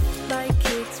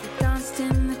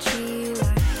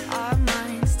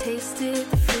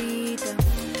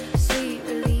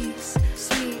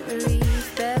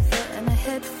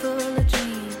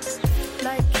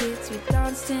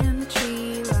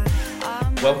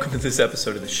welcome to this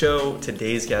episode of the show.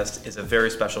 Today's guest is a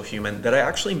very special human that I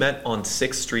actually met on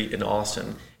 6th Street in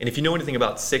Austin. And if you know anything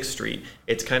about 6th Street,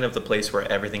 it's kind of the place where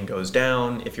everything goes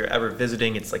down. If you're ever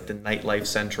visiting, it's like the nightlife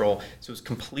central. So it was a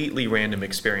completely random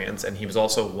experience. And he was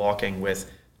also walking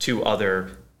with two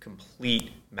other complete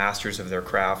masters of their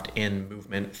craft in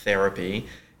movement therapy.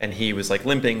 And he was like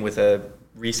limping with a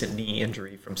recent knee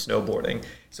injury from snowboarding.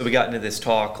 So we got into this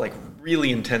talk, like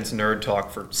really intense nerd talk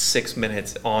for 6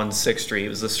 minutes on 6th Street. It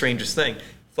was the strangest thing.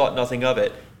 Thought nothing of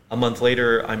it. A month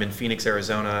later, I'm in Phoenix,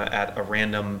 Arizona at a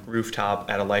random rooftop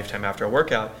at a Lifetime after a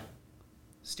workout.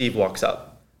 Steve walks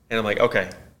up and I'm like, okay,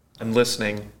 I'm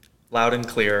listening loud and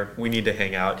clear. We need to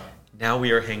hang out. Now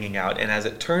we are hanging out. And as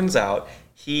it turns out,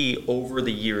 he over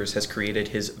the years has created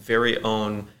his very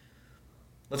own,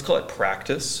 let's call it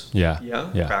practice. Yeah.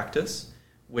 Practice,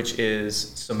 which is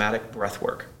somatic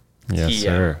breathwork. Yes,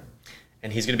 sir.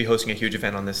 And he's going to be hosting a huge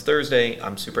event on this Thursday.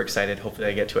 I'm super excited. Hopefully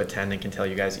I get to attend and can tell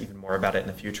you guys even more about it in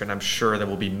the future. And I'm sure there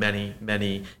will be many,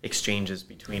 many exchanges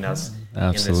between us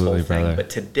in this whole thing. Brother. But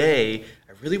today,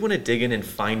 I really want to dig in and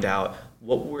find out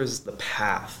what was the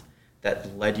path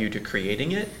that led you to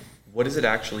creating it. What does it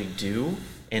actually do?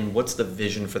 And what's the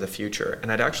vision for the future? And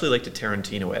I'd actually like to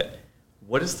Tarantino it.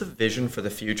 What is the vision for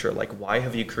the future? Like, why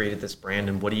have you created this brand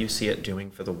and what do you see it doing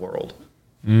for the world?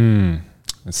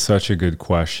 It's such a good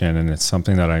question. And it's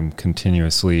something that I'm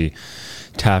continuously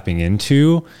tapping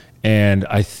into. And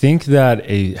I think that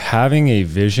having a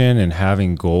vision and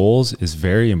having goals is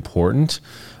very important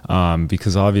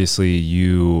because obviously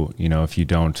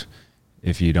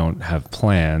if you don't have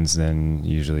plans, then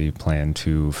usually you plan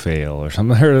to fail or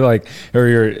something, I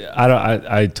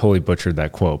totally butchered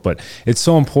that quote, but it's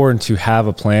so important to have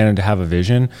a plan and to have a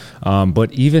vision.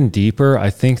 But even deeper, I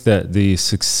think that the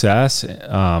success,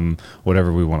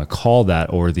 whatever we want to call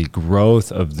that, or the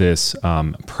growth of this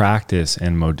practice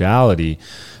and modality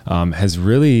has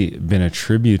really been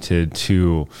attributed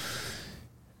to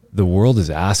the world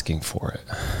is asking for it.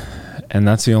 And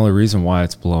that's the only reason why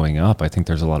it's blowing up. I think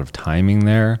there's a lot of timing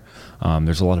there.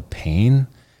 There's a lot of pain.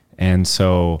 And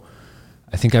so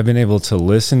I think I've been able to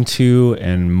listen to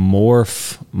and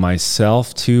morph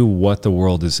myself to what the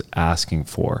world is asking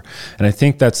for. And I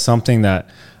think that's something that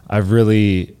I've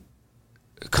really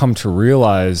come to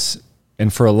realize.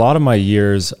 And for a lot of my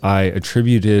years, I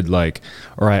attributed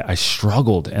I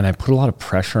struggled and I put a lot of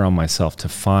pressure on myself to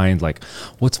find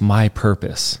what's my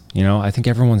purpose? I think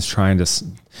everyone's trying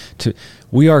to,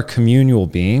 we are communal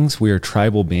beings, we are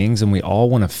tribal beings, and we all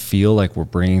want to feel like we're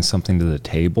bringing something to the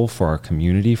table for our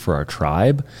community, for our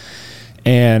tribe.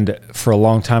 And for a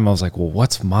long time, I was like, well,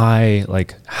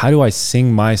 how do I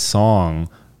sing my song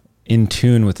in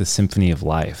tune with the symphony of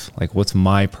life? What's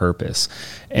my purpose?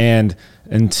 And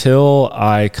until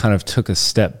I kind of took a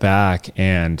step back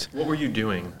and... What were you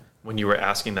doing when you were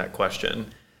asking that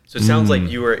question? So it sounds like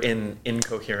you were in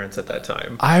incoherence at that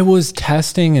time. I was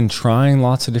testing and trying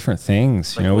lots of different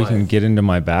things. We can get into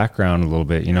my background a little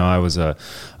bit. I was a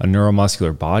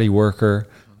neuromuscular body worker.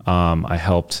 I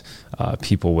helped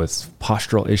people with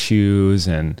postural issues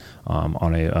and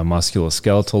on a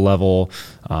musculoskeletal level.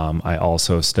 I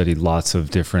also studied lots of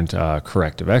different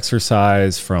corrective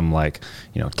exercise from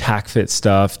tack fit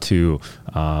stuff to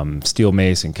steel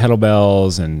mace and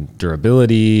kettlebells and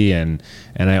durability. And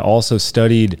I also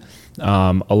studied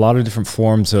a lot of different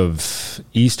forms of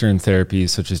Eastern therapies,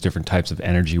 such as different types of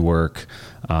energy work,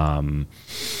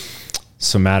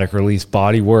 somatic release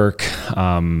body work,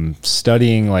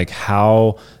 studying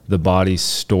how the body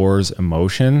stores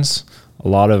emotions. A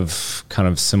lot of kind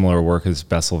of similar work as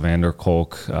Bessel van der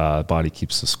Kolk, Body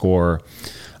Keeps the Score.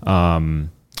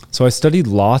 So I studied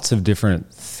lots of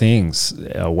different things,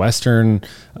 Western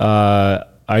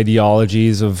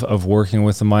ideologies of working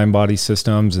with the mind-body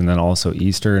systems, and then also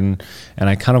Eastern. And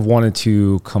I kind of wanted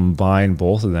to combine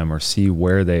both of them or see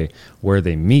where they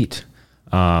meet.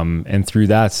 And through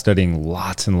that, studying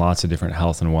lots and lots of different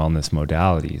health and wellness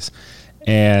modalities.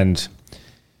 And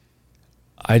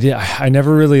I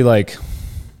never really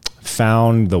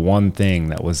found the one thing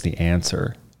that was the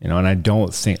answer, and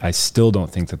I still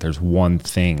don't think that there's one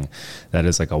thing that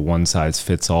is a one size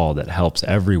fits all that helps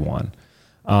everyone.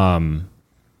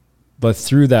 But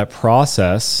through that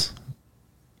process,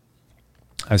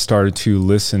 I started to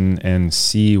listen and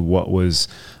see what was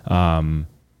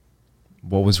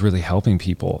really helping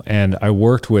people. And I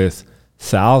worked with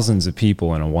thousands of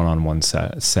people in a one-on-one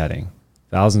setting.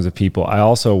 Thousands of people. I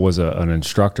also was an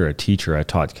instructor, a teacher. I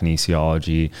taught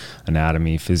kinesiology,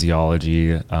 anatomy,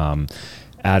 physiology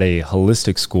at a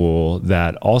holistic school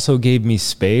that also gave me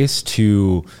space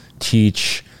to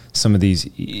teach some of these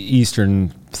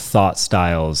Eastern thought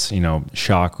styles,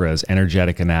 chakras,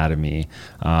 energetic anatomy,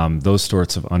 those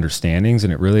sorts of understandings.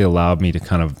 And it really allowed me to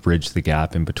kind of bridge the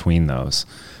gap in between those.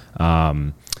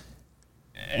 And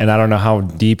I don't know how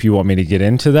deep you want me to get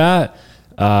into that.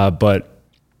 But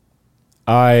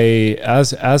I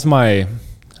guess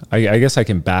I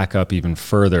can back up even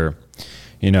further.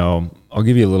 I'll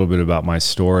give you a little bit about my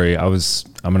story. I'm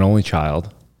an only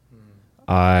child.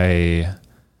 I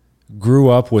grew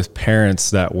up with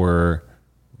parents that were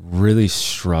really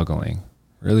struggling.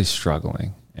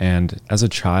 And as a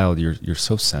child, you're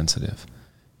so sensitive.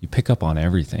 You pick up on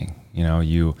everything.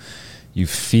 You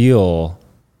feel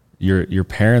your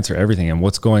parents are everything, and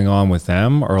what's going on with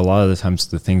them are a lot of the times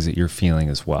the things that you're feeling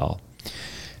as well.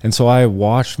 And so I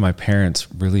watched my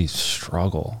parents really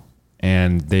struggle,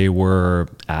 and they were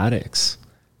addicts.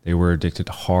 They were addicted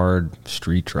to hard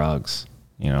street drugs,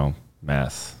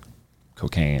 meth,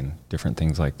 cocaine, different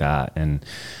things like that. And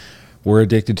were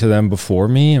addicted to them before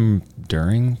me and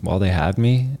while they had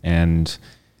me. And,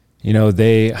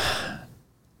 they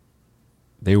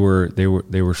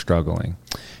were struggling.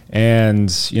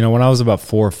 And, when I was about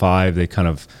 4 or 5,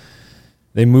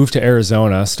 they moved to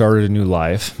Arizona, started a new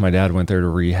life. My dad went there to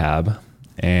rehab,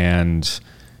 and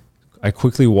I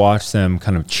quickly watched them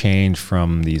kind of change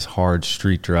from these hard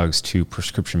street drugs to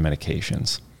prescription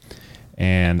medications.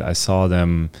 And I saw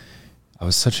them. I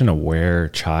was such an aware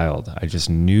child. I just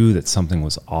knew that something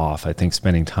was off. I think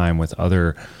spending time with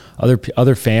other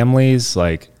families,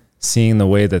 like seeing the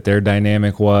way that their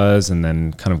dynamic was, and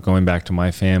then kind of going back to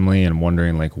my family and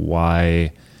wondering like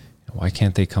why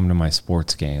can't they come to my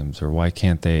sports games, or why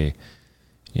can't they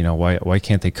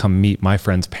come meet my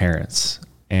friends' parents?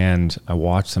 And I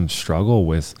watched them struggle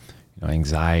with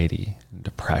anxiety and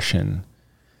depression,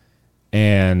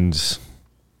 and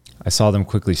I saw them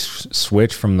quickly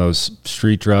switch from those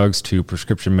street drugs to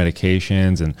prescription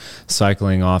medications, and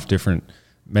cycling off different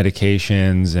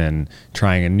medications and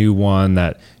trying a new one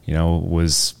that,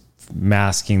 was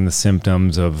masking the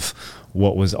symptoms of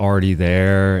what was already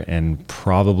there, and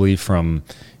probably from,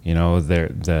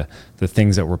 the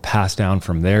things that were passed down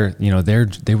from their,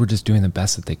 they were just doing the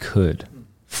best that they could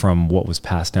from what was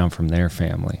passed down from their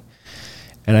family.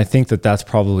 And I think that that's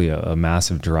probably a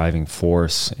massive driving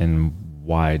force in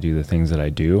why I do the things that I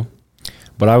do.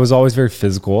 But I was always very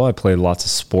physical. I played lots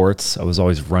of sports. I was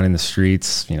always running the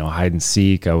streets, hide and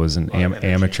seek. I was an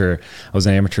amateur. I was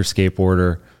an amateur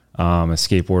skateboarder. I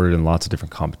skateboarded in lots of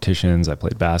different competitions. I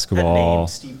played basketball. That name,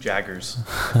 Steve Jaggers.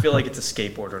 I feel like it's a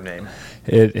skateboarder name.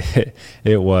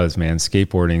 It was, man.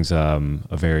 Skateboarding's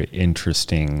a very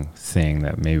interesting thing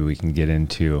that maybe we can get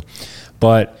into.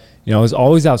 But I was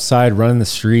always outside running the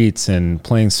streets and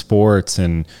playing sports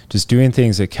and just doing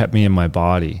things that kept me in my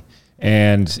body.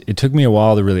 And it took me a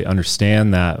while to really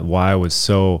understand that, why I was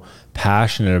so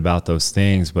passionate about those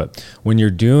things. But when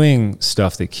you're doing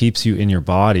stuff that keeps you in your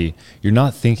body, you're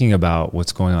not thinking about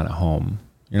what's going on at home.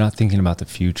 You're not thinking about the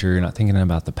future. You're not thinking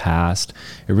about the past.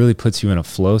 It really puts you in a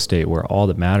flow state where all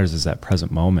that matters is that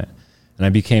present moment. And I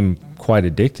became quite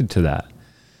addicted to that.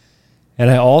 And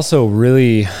I also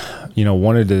really,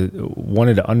 wanted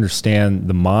to understand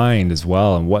the mind as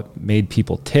well, and what made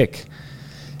people tick.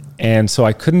 And so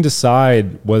I couldn't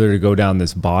decide whether to go down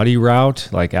this body route,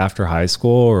 like after high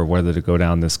school, or whether to go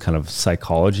down this kind of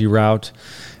psychology route.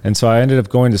 And so I ended up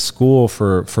going to school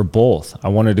for both. I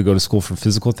wanted to go to school for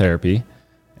physical therapy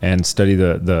and study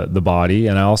the body.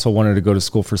 And I also wanted to go to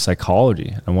school for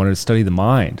psychology. I wanted to study the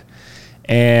mind.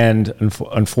 And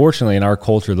unfortunately, in our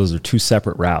culture, those are two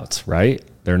separate routes, right?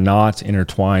 They're not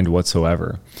intertwined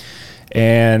whatsoever.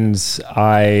 And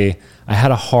I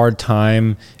had a hard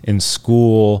time in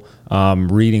school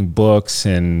reading books,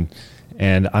 and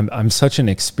I'm such an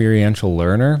experiential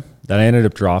learner that I ended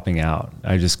up dropping out.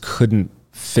 I just couldn't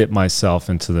fit myself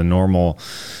into the normal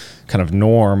kind of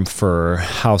norm for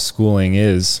how schooling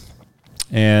is.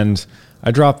 And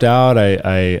I dropped out.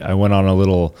 I went on a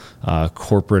little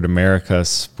corporate America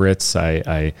spritz.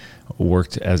 I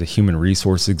worked as a human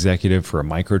resource executive for a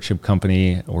microchip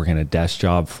company, working a desk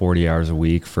job 40 hours a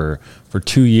week for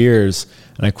 2 years.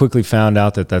 And I quickly found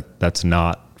out that's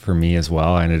not for me as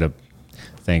well. I ended up,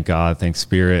 thank God, thank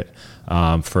Spirit,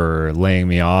 for laying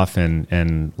me off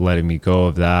and letting me go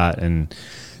of that. And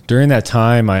during that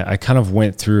time, I kind of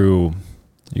went through,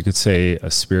 you could say, a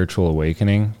spiritual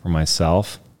awakening for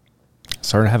myself. I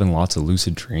started having lots of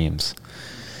lucid dreams.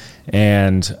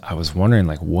 And I was wondering,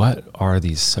 like, what are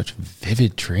these such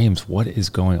vivid dreams? What is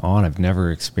going on? I've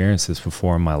never experienced this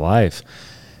before in my life.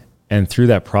 And through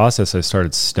that process, I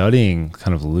started studying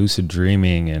kind of lucid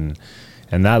dreaming, and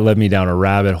that led me down a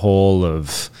rabbit hole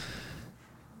of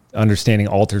understanding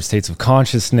altered states of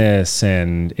consciousness,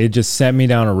 and it just sent me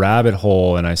down a rabbit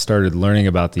hole. And I started learning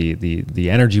about the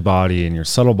energy body and your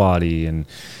subtle body and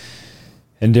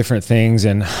different things.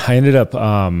 And I ended up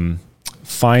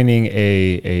finding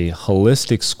a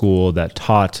holistic school that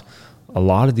taught a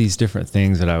lot of these different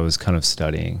things that I was kind of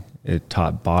studying. It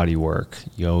taught body work,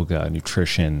 yoga,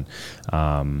 nutrition,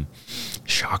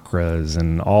 chakras,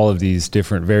 and all of these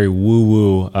different very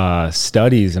woo-woo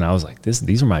studies. And I was like,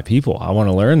 these are my people. I want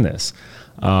to learn this.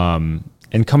 And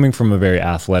coming from a very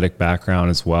athletic background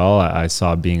as well, I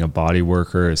saw being a body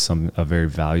worker as a very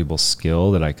valuable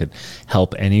skill that I could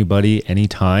help anybody,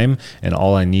 anytime. And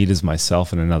all I need is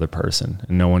myself and another person.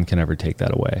 And no one can ever take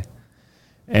that away.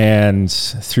 And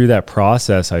through that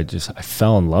process, I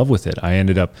fell in love with it. I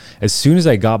ended up, as soon as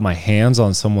I got my hands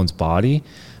on someone's body,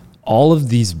 all of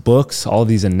these books, all of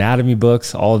these anatomy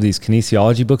books, all of these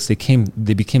kinesiology books,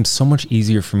 they became so much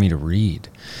easier for me to read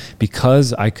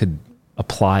because I could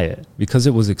apply it, because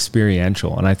it was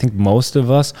experiential. And I think most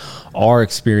of us are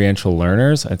experiential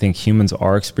learners. I think humans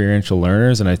are experiential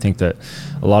learners. And I think that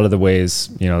a lot of the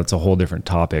ways, it's a whole different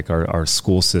topic. Our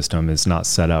school system is not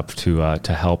set up to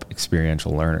help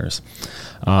experiential learners.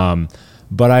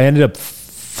 But I ended up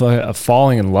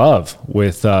falling in love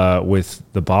with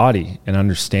the body and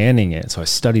understanding it. So I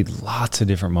studied lots of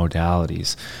different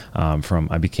modalities.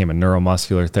 I became a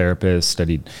neuromuscular therapist,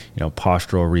 studied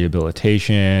postural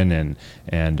rehabilitation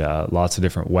and lots of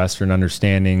different Western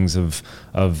understandings of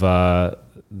the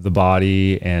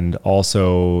body, and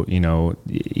also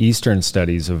Eastern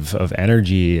studies of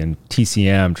energy and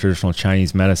TCM, traditional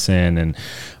Chinese medicine, and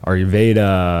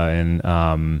Ayurveda,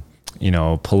 and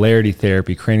polarity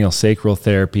therapy, cranial sacral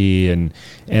therapy. And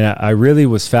I really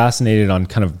was fascinated on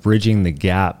kind of bridging the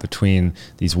gap between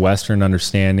these Western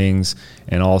understandings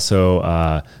and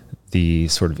also the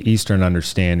sort of Eastern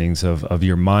understandings of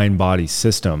your mind-body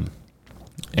system.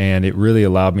 And it really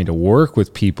allowed me to work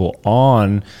with people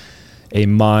on a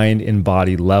mind and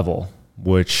body level,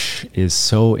 which is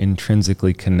so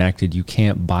intrinsically connected. You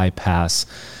can't bypass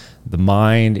the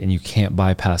mind and you can't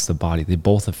bypass the body. They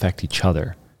both affect each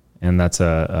other. And that's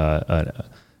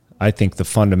I think the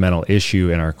fundamental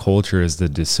issue in our culture is the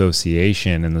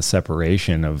dissociation and the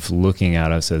separation of looking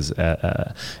at us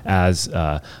as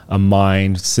a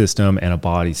mind system and a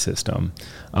body system.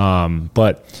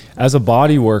 But as a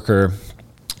body worker,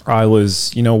 I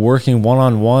was, working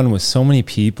one-on-one with so many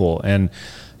people, and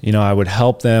I would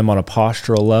help them on a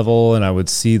postural level, and I would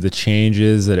see the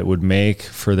changes that it would make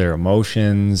for their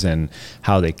emotions and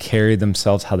how they carried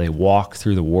themselves, how they walk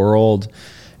through the world.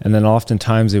 And then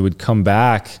oftentimes they would come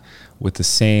back with the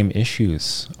same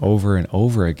issues over and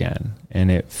over again. And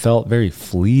it felt very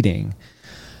fleeting.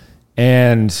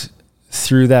 And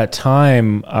through that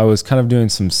time, I was kind of doing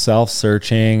some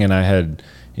self-searching, and I had,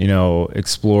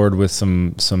 explored with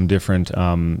some different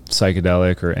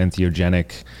psychedelic or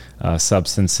entheogenic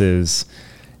substances.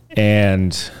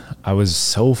 And I was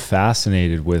so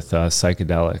fascinated with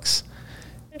psychedelics.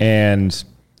 And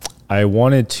I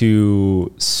wanted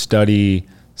to study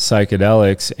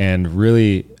psychedelics and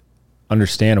really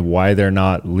understand why they're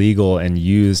not legal and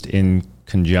used in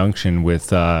conjunction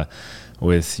with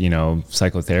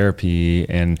psychotherapy.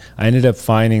 And I ended up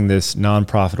finding this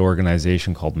nonprofit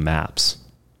organization called MAPS,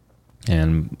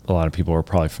 and a lot of people are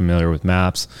probably familiar with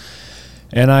MAPS.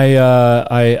 And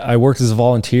I worked as a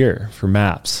volunteer for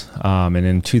MAPS. And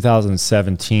in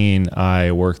 2017,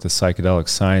 I worked the Psychedelic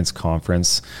Science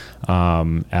Conference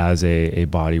as a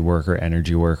body worker,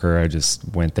 energy worker. I just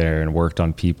went there and worked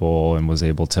on people and was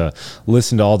able to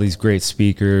listen to all these great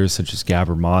speakers such as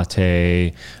Gabor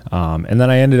Mate. And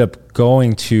then I ended up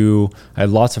I had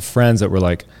lots of friends that were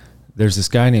like, there's this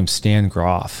guy named Stan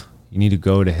Grof. You need to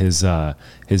go to his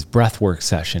breathwork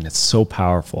session. It's so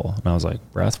powerful. And I was like,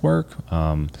 breathwork?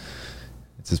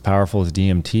 It's as powerful as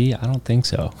DMT? I don't think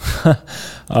so.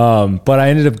 But I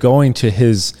ended up going to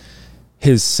his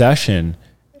session,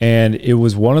 and it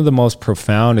was one of the most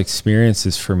profound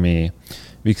experiences for me,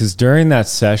 because during that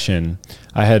session,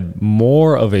 I had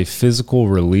more of a physical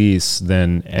release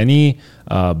than any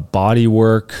body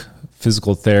work,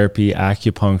 physical therapy,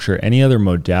 acupuncture, any other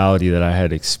modality that I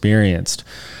had experienced.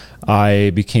 I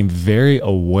became very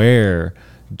aware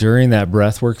during that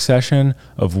breathwork session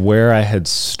of where I had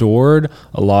stored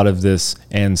a lot of this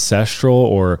ancestral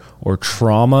or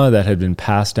trauma that had been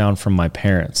passed down from my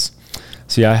parents.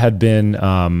 See, I had been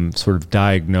sort of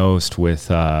diagnosed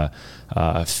with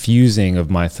fusing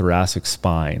of my thoracic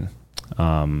spine,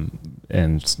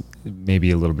 and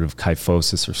maybe a little bit of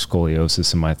kyphosis or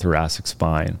scoliosis in my thoracic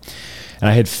spine. And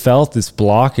I had felt this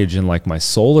blockage in like my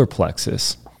solar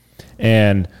plexus.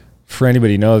 And for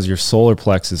anybody who knows, your solar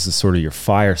plexus is sort of your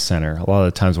fire center. A lot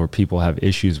of the times where people have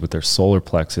issues with their solar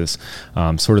plexus,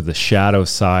 sort of the shadow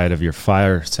side of your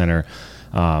fire center,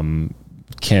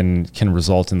 can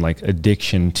result in like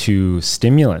addiction to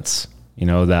stimulants. You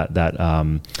know,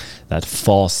 that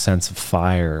false sense of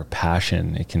fire,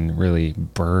 passion. It can really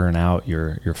burn out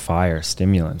your fire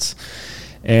stimulants.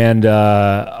 And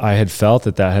I had felt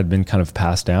that had been kind of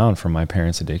passed down from my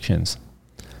parents' addictions.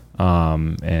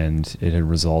 And it had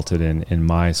resulted in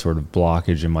my sort of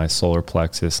blockage in my solar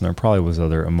plexus. And there probably was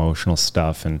other emotional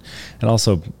stuff and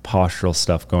also postural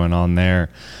stuff going on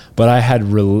there. But I had,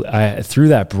 through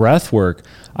that breath work,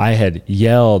 I had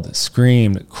yelled,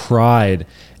 screamed, cried,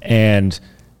 and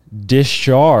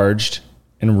discharged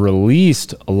and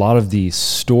released a lot of the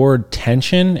stored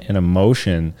tension and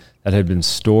emotion that had been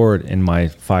stored in my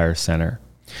fire center.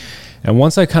 And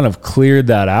once I kind of cleared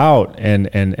that out and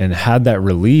had that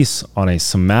release on a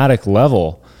somatic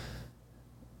level,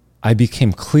 I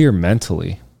became clear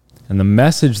mentally. And the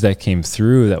message that came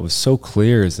through that was so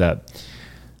clear is that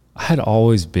I had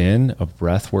always been a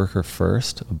breath worker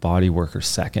first, a body worker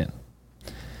second.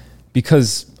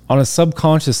 Because on a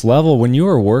subconscious level, when you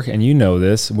are working, and you know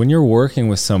this, when you're working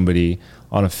with somebody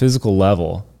on a physical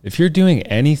level, if you're doing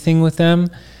anything with them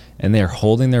and they're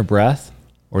holding their breath,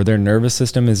 or their nervous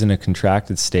system is in a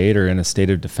contracted state or in a state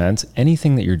of defense,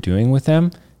 anything that you're doing with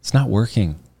them, it's not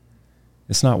working.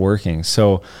 It's not working.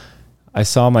 So I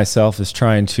saw myself as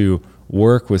trying to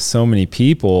work with so many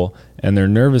people and their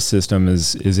nervous system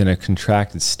is in a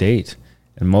contracted state.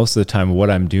 And most of the time what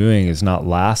I'm doing is not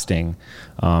lasting.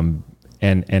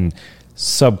 And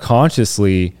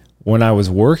subconsciously, when I was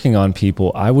working on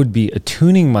people, I would be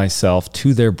attuning myself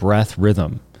to their breath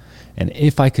rhythm. And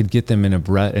if I could get them in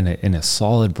a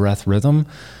solid breath rhythm,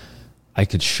 I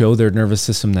could show their nervous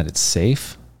system that it's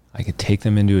safe. I could take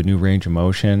them into a new range of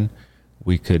motion.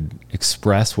 We could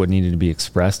express what needed to be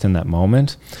expressed in that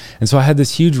moment. And so I had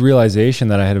this huge realization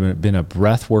that I had been a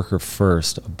breath worker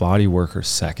first, a body worker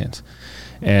second.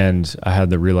 And I had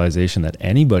the realization that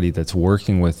anybody that's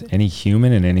working with any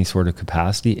human in any sort of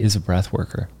capacity is a breath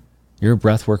worker. You're a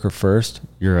breath worker first.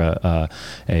 You're a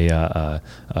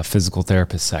physical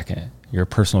therapist second. You're a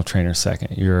personal trainer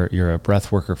second. You're a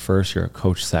breath worker first. You're a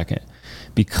coach second.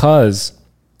 Because,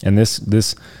 and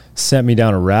this sent me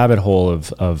down a rabbit hole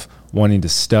of wanting to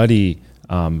study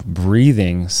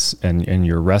breathing and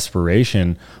your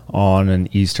respiration on an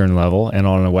Eastern level and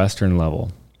on a Western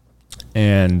level.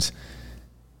 And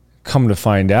come to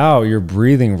find out, your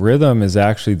breathing rhythm is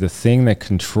actually the thing that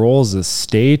controls the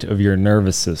state of your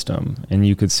nervous system. And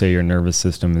you could say your nervous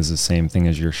system is the same thing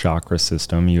as your chakra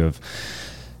system. You have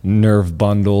nerve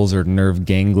bundles or nerve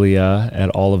ganglia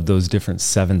at all of those different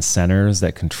 7 centers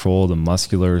that control the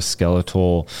muscular,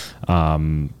 skeletal,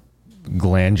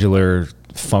 glandular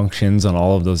functions on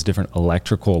all of those different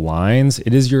electrical lines.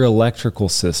 It is your electrical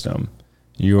system.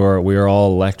 We are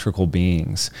all electrical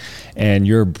beings. And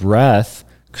your breath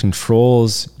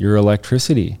controls your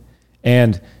electricity,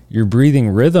 and your breathing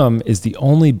rhythm is the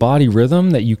only body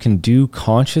rhythm that you can do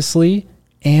consciously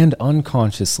and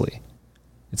unconsciously.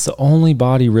 It's the only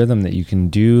body rhythm that you can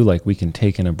do, like we can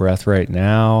take in a breath right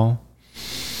now,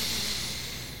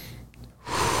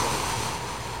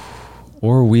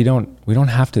 or we don't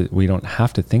have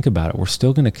to think about it. We're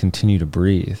still going to continue to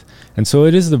breathe. And so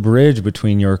it is the bridge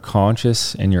between your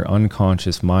conscious and your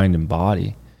unconscious mind and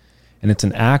body. And it's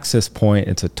an access point,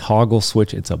 it's a toggle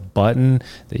switch, it's a button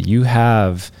that you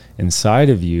have inside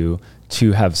of you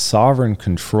to have sovereign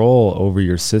control over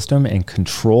your system and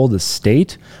control the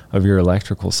state of your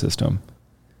electrical system.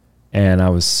 And I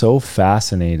was so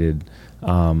fascinated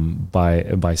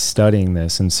by studying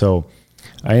this. And so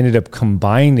I ended up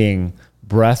combining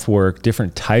breath work,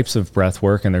 different types of breath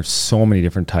work, and there's so many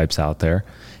different types out there.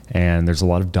 And there's a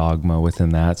lot of dogma within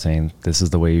that saying this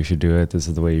is the way you should do it, this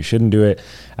is the way you shouldn't do it.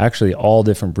 Actually, all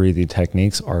different breathing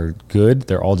techniques are good.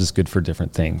 They're all just good for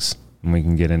different things, and we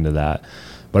can get into that.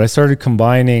 But I started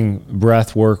combining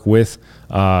breath work with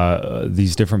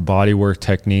these different body work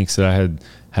techniques that I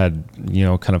had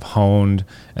kind of honed,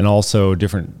 and also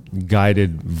different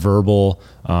guided verbal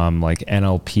like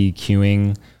NLP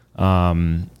cueing.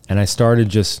 And I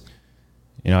started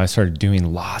I started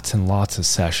doing lots and lots of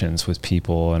sessions with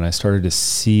people, and I started to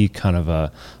see kind of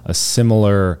a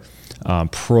similar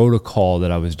protocol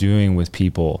that I was doing with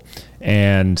people.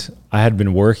 And I had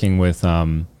been working with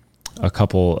a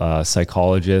couple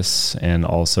psychologists and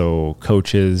also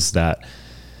coaches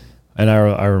and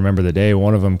I remember the day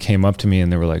one of them came up to me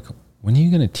and they were like, "When are you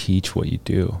going to teach what you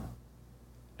do?"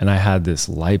 And I had this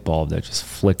light bulb that just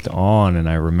flicked on, and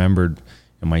I remembered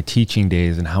in my teaching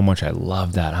days, and how much I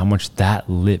loved that, how much that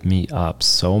lit me up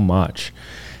so much.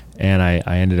 And I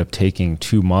ended up taking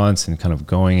 2 months and kind of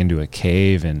going into a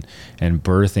cave and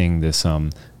birthing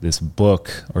this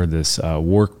book, or this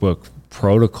workbook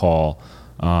protocol,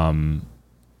 and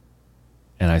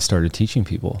I started teaching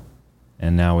people.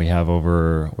 And now we have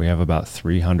about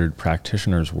 300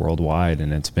 practitioners worldwide,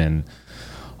 and it's been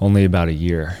only about a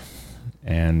year.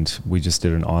 And we just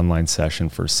did an online session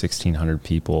for 1,600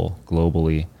 people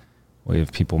globally. We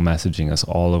have people messaging us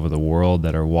all over the world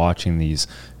that are watching these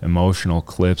emotional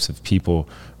clips of people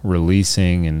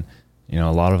releasing, and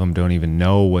a lot of them don't even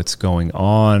know what's going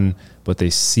on, but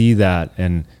they see that,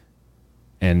 and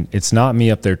it's not me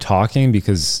up there talking,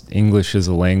 because English is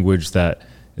a language that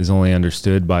is only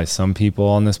understood by some people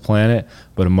on this planet,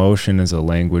 but emotion is a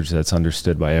language that's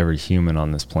understood by every human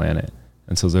on this planet.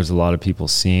 And so there's a lot of people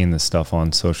seeing this stuff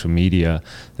on social media,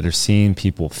 that are seeing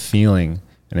people feeling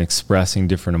and expressing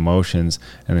different emotions,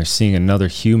 and they're seeing another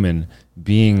human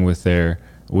being with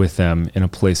them in a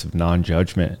place of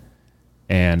non-judgment.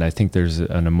 And I think there's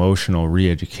an emotional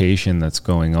re-education that's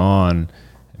going on,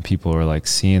 and people are like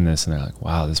seeing this, and they're like,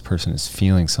 wow, this person is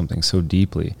feeling something so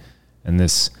deeply, and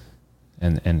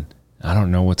I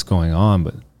don't know what's going on,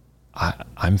 but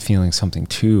I'm feeling something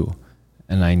too,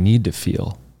 and I need to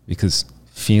feel, because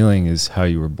feeling is how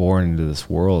you were born into this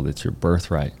world. It's your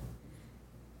birthright.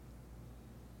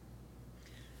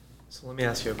 So let me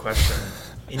ask you a question.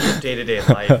 In your day-to-day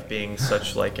life, being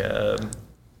such like a,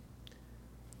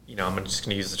 I'm just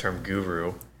going to use the term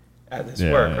guru at this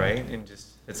work, right? And just,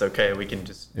 it's okay. We can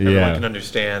just, everyone can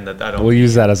understand that. We'll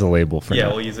use that as a label for now. Yeah,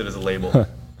 we'll use it as a label.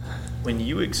 When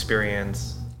you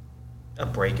experience a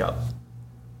breakup,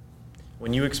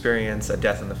 when you experience a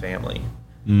death in the family,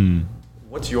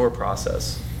 what's your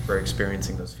process for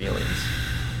experiencing those feelings?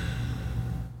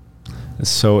 It's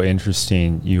so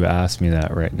interesting you asked me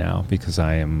that right now, because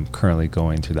I am currently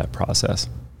going through that process.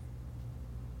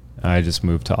 I just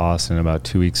moved to Austin about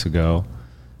 2 weeks ago.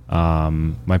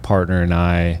 My partner and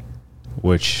I,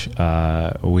 which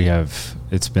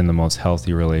it's been the most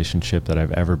healthy relationship that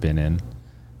I've ever been in,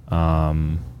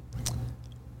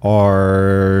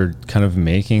 are kind of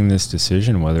making this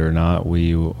decision whether or not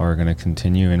we are going to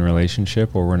continue in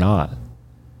relationship or we're not.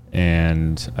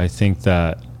 And I think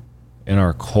that in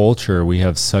our culture, we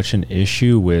have such an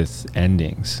issue with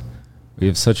endings. We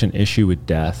have such an issue with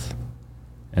death.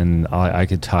 And I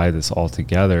could tie this all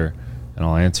together, and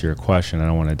I'll answer your question. I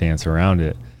don't want to dance around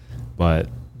it. But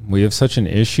we have such an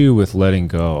issue with letting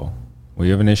go. We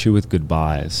have an issue with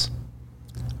goodbyes.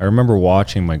 I remember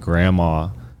watching my grandma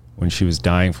when she was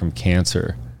dying from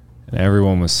cancer, and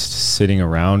everyone was sitting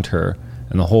around her,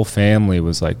 and the whole family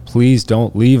was like, please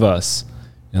don't leave us.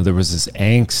 There was this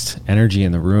angst energy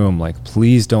in the room, like,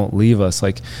 please don't leave us.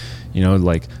 Like,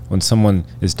 like when someone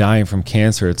is dying from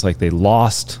cancer, it's like they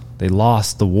lost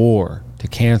the war to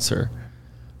cancer.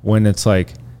 When it's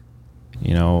like,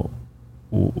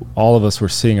 all of us were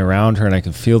sitting around her, and I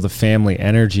could feel the family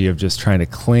energy of just trying to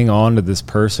cling on to this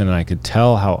person, and I could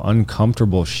tell how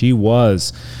uncomfortable she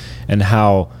was, and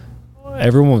how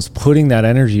everyone was putting that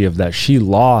energy of that she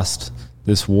lost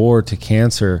this war to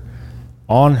cancer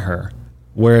on her,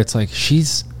 where it's like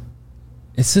this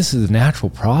is a natural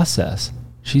process.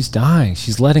 She's dying.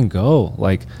 She's letting go.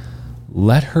 Like,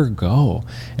 let her go.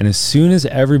 And as soon as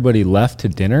everybody left to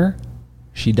dinner,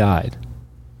 she died.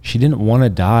 She didn't want to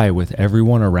die with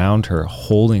everyone around her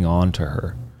holding on to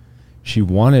her. She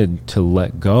wanted to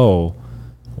let go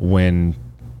when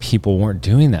people weren't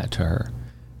doing that to her.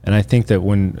 And I think that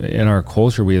when in our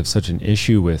culture we have such an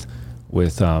issue with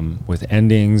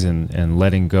endings and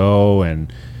letting go,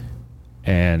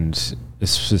 and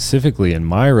specifically in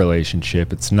my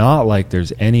relationship, it's not like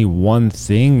there's any one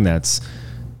thing that's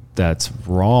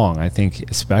wrong. I think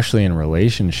especially in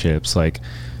relationships, like,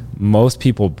 most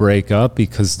people break up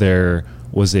because there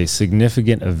was a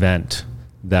significant event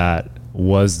that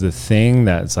was the thing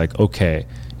that's like, okay,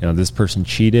 this person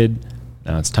cheated,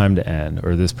 now it's time to end.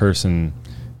 Or this person,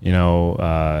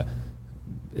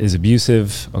 is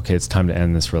abusive, okay, it's time to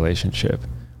end this relationship.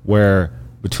 Where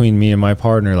between me and my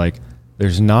partner, like,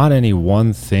 there's not any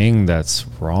one thing that's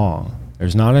wrong.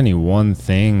 There's not any one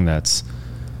thing that's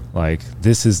like,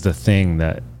 this is the thing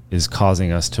that is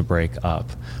causing us to break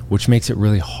up, which makes it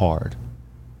really hard.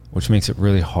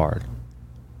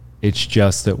 It's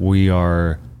just that we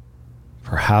are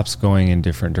perhaps going in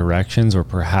different directions, or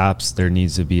perhaps there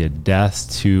needs to be a death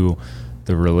to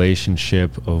the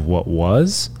relationship of what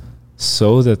was,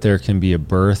 so that there can be a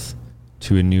birth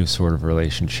to a new sort of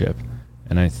relationship.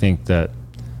 And I think that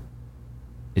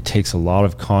it takes a lot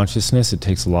of consciousness. It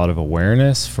takes a lot of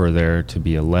awareness for there to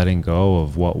be a letting go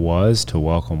of what was to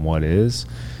welcome what is.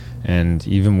 And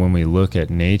even when we look at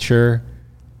nature,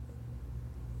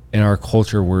 in our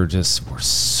culture, we're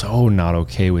so not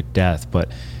okay with death.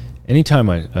 But anytime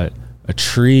a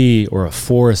tree or a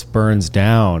forest burns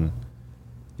down,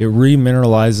 it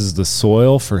remineralizes the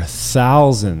soil for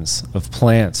thousands of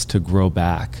plants to grow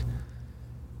back.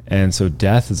 And so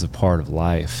death is a part of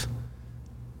life.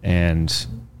 And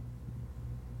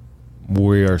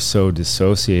we are so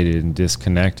dissociated and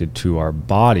disconnected to our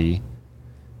body,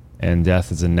 and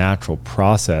death is a natural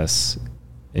process.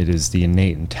 It is the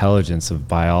innate intelligence of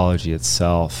biology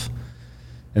itself.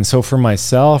 And so for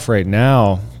myself right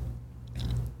now,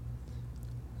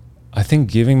 I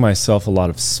think giving myself a lot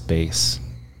of space.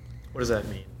 What does that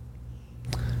mean?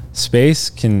 Space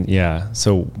can,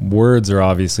 so words are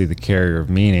obviously the carrier of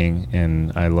meaning,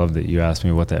 and I love that you asked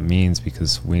me what that means,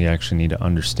 because we actually need to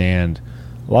understand.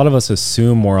 A lot of us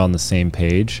assume we're on the same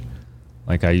page.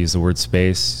 Like, I use the word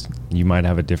space. You might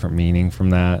have a different meaning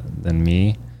from that than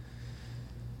me.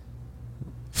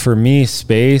 For me,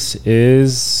 space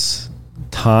is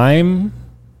time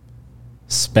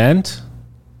spent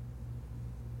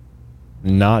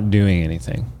not doing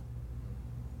anything.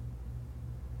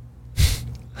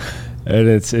 And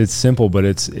it's simple, but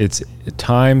it's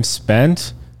time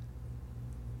spent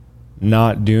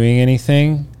not doing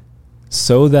anything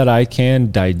so that I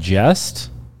can digest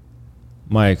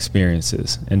my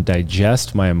experiences and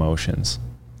digest my emotions.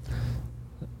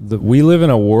 We live in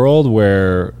a world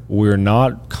where we're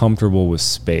not comfortable with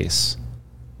space.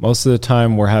 Most of the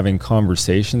time we're having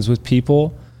conversations with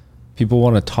people. People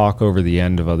want to talk over the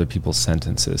end of other people's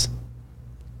sentences.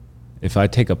 If I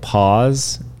take a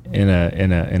pause in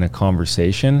a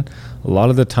conversation, a lot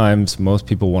of the times most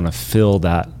people want to fill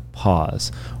that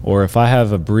pause. Or if I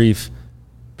have a brief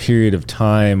period of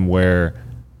time where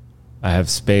I have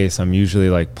space, I'm usually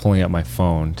like pulling out my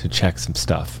phone to check some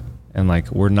stuff. And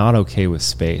like, we're not okay with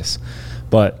space.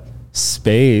 But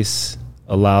space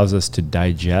allows us to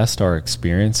digest our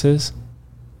experiences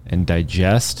and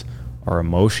digest our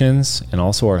emotions and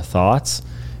also our thoughts.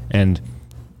 And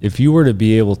if you were to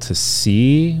be able to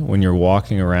see when you're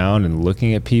walking around and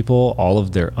looking at people, all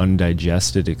of their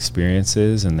undigested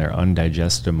experiences and their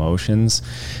undigested emotions,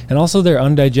 and also their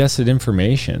undigested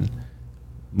information,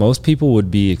 most people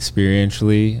would be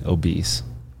experientially obese.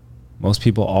 Most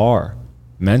people are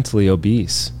mentally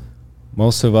obese.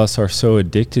 Most of us are so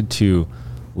addicted to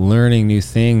learning new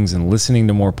things and listening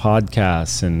to more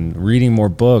podcasts and reading more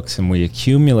books, and we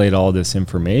accumulate all this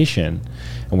information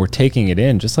and we're taking it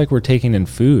in just like we're taking in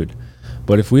food.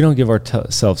 But if we don't give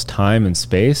ourselves time and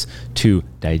space to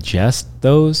digest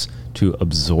those, to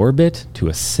absorb it, to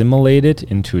assimilate it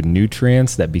into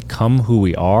nutrients that become who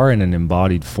we are in an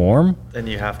embodied form, then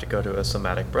you have to go to a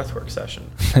somatic breathwork session.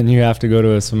 And you have to go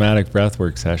to a somatic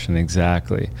breathwork session,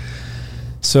 exactly.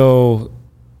 So,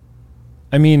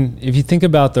 I mean, if you think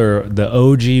about the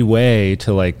OG way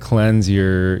to like cleanse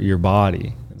your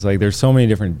body, it's like there's so many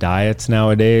different diets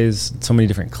nowadays, so many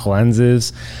different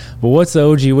cleanses. But what's the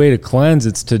OG way to cleanse?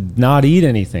 It's to not eat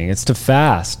anything. It's to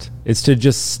fast. It's to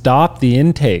just stop the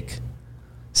intake.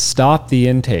 Stop the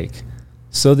intake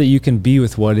so that you can be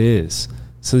with what is,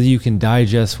 so that you can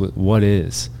digest with what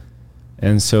is.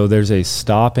 And so there's a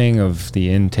stopping of the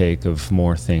intake of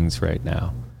more things right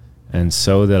now. And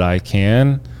so that I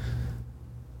can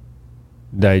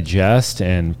digest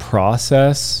and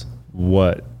process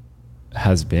what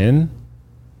has been,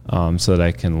 so that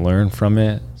I can learn from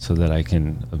it, so that I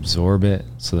can absorb it,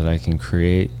 so that I can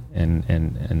create and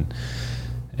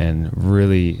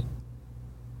really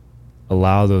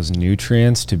allow those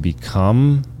nutrients to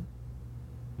become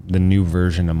the new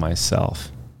version of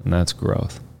myself. And that's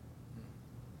growth.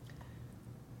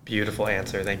 Beautiful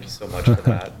answer. Thank you so much for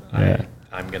that. Yeah.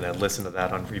 I'm going to listen to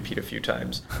that on repeat a few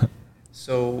times.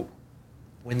 So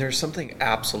when there's something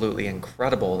absolutely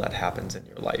incredible that happens in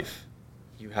your life,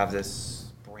 you have this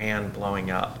brand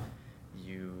blowing up,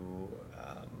 you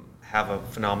have a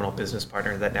phenomenal business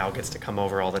partner that now gets to come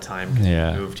over all the time because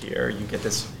you moved here, you get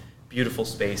this beautiful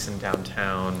space in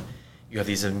downtown, you have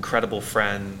these incredible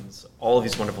friends, all of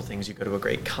these wonderful things, you go to a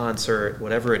great concert,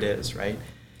 whatever it is, right?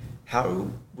 How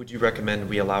would you recommend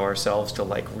we allow ourselves to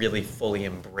like really fully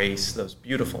embrace those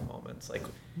beautiful moments? Like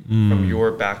from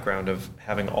your background of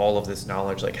having all of this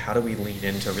knowledge, like how do we lean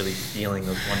into really feeling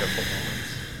those wonderful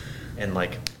moments and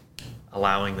like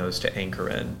allowing those to anchor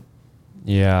in?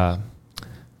 Yeah.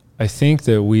 I think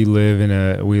that we live in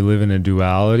a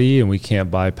duality, and we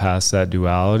can't bypass that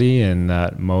duality, and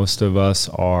that most of us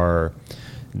are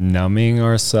numbing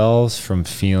ourselves from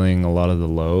feeling a lot of the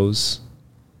lows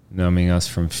numbing us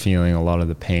from feeling a lot of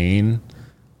the pain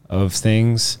of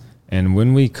things. And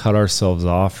when we cut ourselves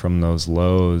off from those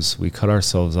lows, we cut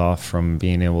ourselves off from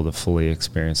being able to fully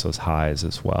experience those highs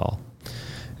as well.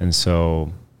 And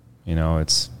so,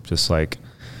 it's just like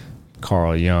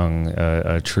Carl Jung,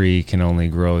 a tree can only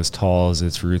grow as tall as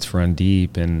its roots run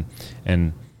deep. And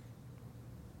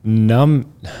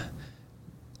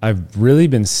I've really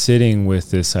been sitting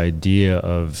with this idea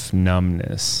of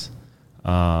numbness,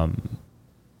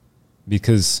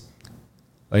 because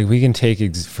like we can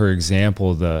take, for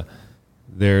example,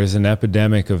 there's an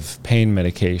epidemic of pain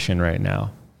medication right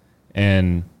now.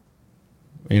 And,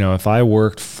 if I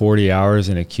worked 40 hours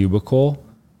in a cubicle,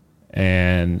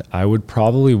 and I would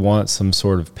probably want some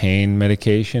sort of pain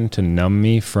medication to numb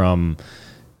me from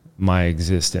my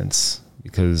existence,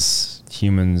 because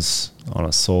humans on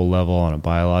a soul level, on a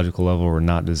biological level, were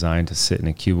not designed to sit in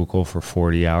a cubicle for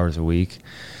 40 hours a week.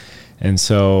 And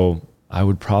so I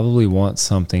would probably want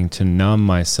something to numb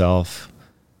myself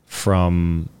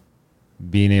from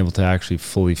being able to actually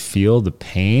fully feel the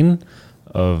pain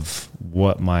of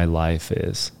what my life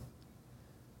is.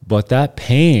 But that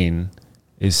pain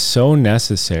is so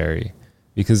necessary,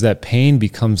 because that pain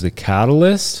becomes the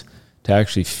catalyst to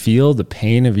actually feel the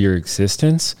pain of your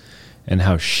existence and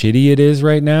how shitty it is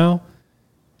right now.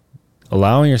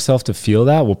 Allowing yourself to feel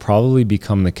that will probably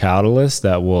become the catalyst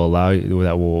that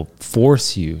will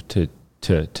force you to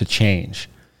change.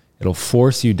 It'll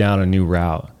force you down a new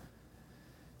route.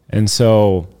 And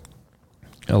so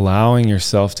allowing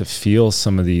yourself to feel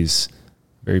some of these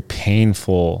very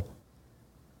painful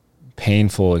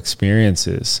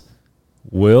experiences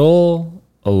will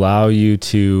allow you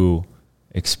to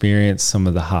experience some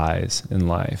of the highs in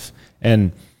life.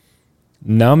 And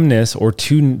numbness, or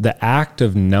the act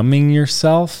of numbing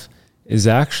yourself, is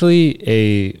actually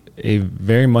a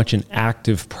very much an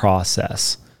active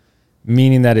process,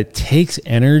 meaning that it takes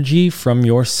energy from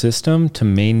your system to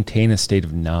maintain a state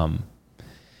of numb.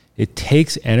 It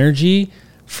takes energy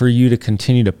for you to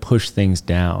continue to push things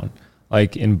down.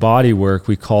 Like in body work,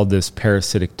 we call this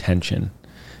parasitic tension.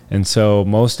 And so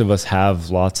most of us have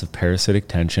lots of parasitic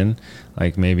tension,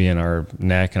 like maybe in our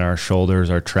neck and our shoulders,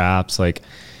 our traps. Like,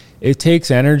 it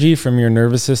takes energy from your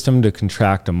nervous system to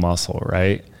contract a muscle,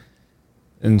 right?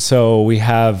 And so we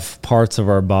have parts of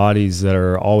our bodies that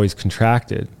are always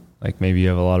contracted. Like maybe you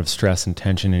have a lot of stress and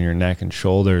tension in your neck and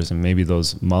shoulders, and maybe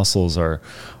those muscles are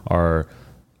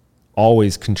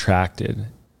always contracted.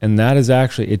 And that is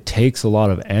actually, it takes a lot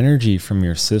of energy from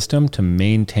your system to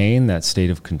maintain that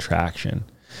state of contraction.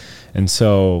 And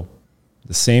so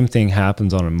the same thing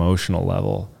happens on an emotional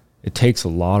level. It takes a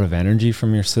lot of energy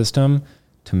from your system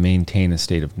to maintain a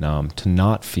state of numb, to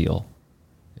not feel.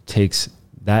 It takes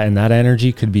that, and that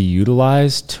energy could be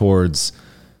utilized towards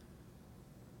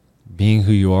being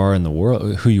who you are in the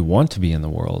world, who you want to be in the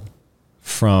world,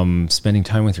 from spending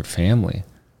time with your family,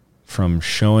 from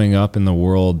showing up in the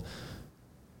world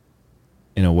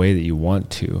in a way that you want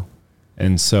to.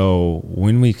 And so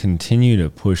when we continue to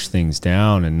push things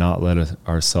down and not let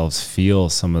ourselves feel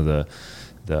some of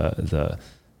the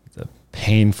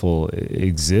painful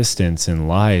existence in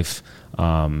life,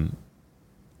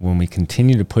 when we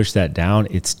continue to push that down,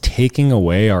 it's taking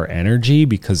away our energy,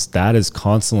 because that is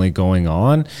constantly going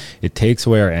on. It takes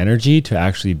away our energy to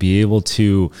actually be able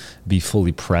to be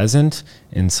fully present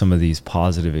in some of these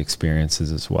positive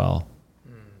experiences as well.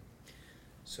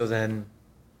 So then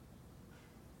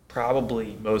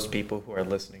probably most people who are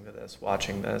listening to this,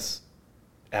 watching this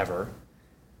ever,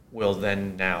 will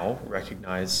then now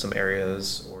recognize some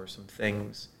areas or some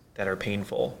things that are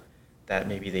painful that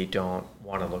maybe they don't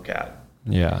want to look at.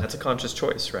 Yeah. And that's a conscious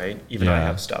choice, right? Even I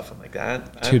have stuff. I'm like,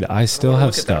 that. Dude, I still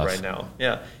have stuff right now.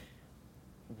 Yeah.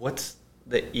 What's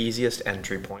the easiest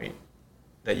entry point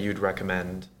that you'd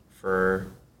recommend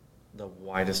for the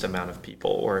widest amount of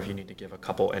people? Or if you need to give a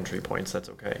couple entry points, that's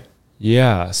okay.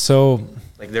 Yeah. So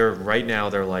like they're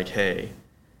like, hey,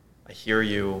 I hear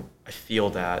you. I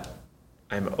feel that.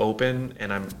 I'm open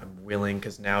and I'm willing,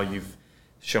 because now you've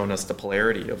shown us the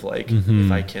polarity of like,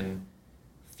 if I can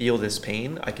feel this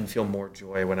pain, I can feel more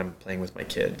joy when I'm playing with my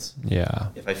kids. Yeah.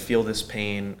 If I feel this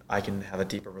pain, I can have a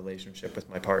deeper relationship with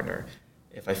my partner.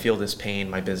 If I feel this pain,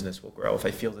 my business will grow. If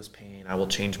I feel this pain, I will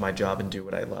change my job and do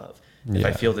what I love. If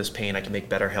I feel this pain, I can make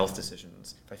better health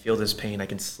decisions. If I feel this pain, I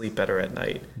can sleep better at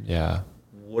night. Yeah.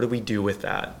 What do we do with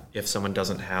that if someone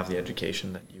doesn't have the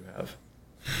education that you have?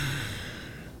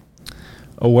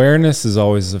 Awareness is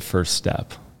always the first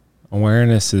step.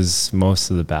 Awareness is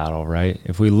most of the battle, right?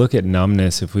 If we look at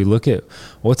numbness, if we look at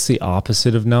what's the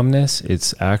opposite of numbness,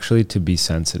 it's actually to be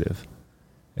sensitive.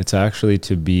 It's actually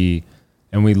to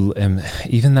And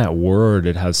even that word,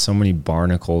 it has so many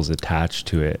barnacles attached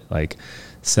to it. Like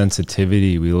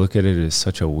sensitivity, we look at it as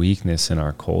such a weakness in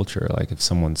our culture. Like if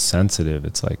someone's sensitive,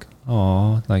 it's like,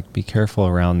 oh, like be careful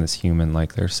around this human,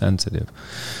 like they're sensitive,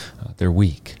 they're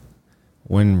weak.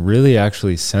 When really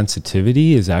actually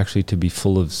sensitivity is actually to be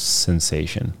full of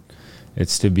sensation.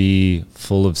 It's to be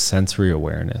full of sensory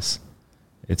awareness.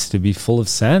 It's to be full of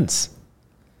sense.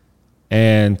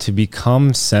 And to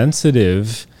become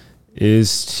sensitive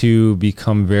is to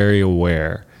become very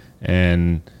aware.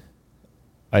 And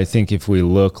I think if we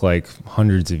look like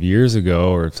hundreds of years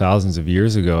ago or thousands of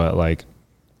years ago at like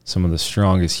some of the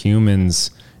strongest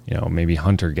humans, you know, maybe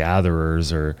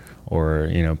hunter-gatherers or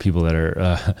you know, people that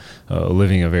are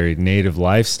living a very native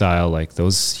lifestyle, like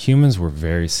those humans were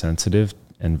very sensitive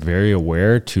and very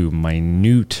aware to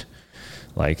minute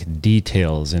like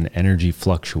details and energy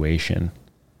fluctuation.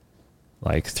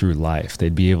 Like through life,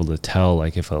 they'd be able to tell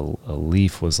like if a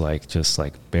leaf was like just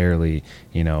like barely,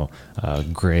 you know,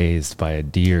 grazed by a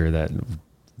deer that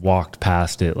walked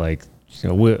past it like,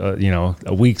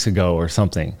 weeks ago or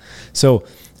something. So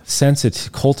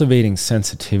cultivating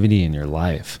sensitivity in your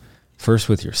life, first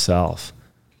with yourself,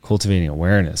 cultivating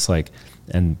awareness, like,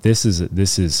 and this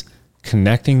is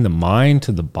connecting the mind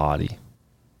to the body,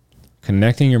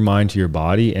 connecting your mind to your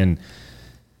body. And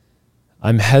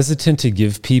I'm hesitant to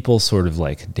give people sort of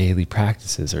like daily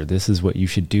practices or this is what you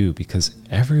should do because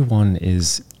everyone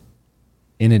is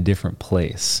in a different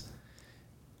place.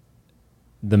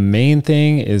 The main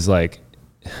thing is like,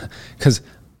 because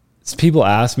people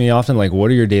ask me often, like,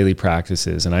 what are your daily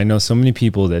practices? And I know so many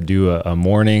people that do a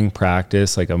morning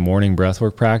practice, like a morning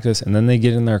breathwork practice, and then they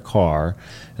get in their car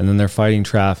and then they're fighting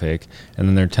traffic and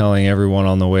then they're telling everyone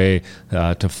on the way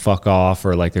to fuck off,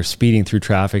 or like they're speeding through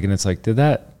traffic. And it's like, did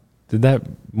that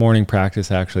morning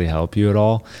practice actually help you at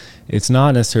all? It's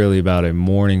not necessarily about a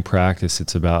morning practice.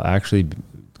 It's about actually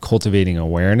cultivating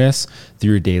awareness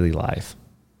through your daily life.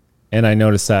 And I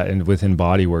noticed that within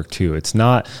body work too. It's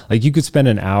not like you could spend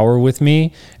an hour with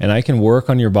me and I can work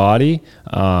on your body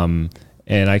and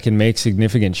I can make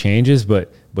significant changes, but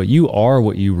you are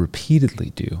what you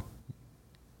repeatedly do.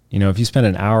 You know, if you spend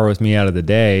an hour with me out of the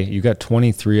day, you got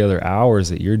 23 other hours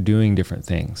that you're doing different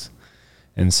things.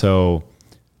 And so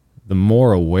the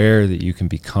more aware that you can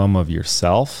become of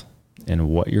yourself and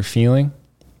what you're feeling,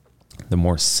 the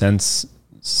more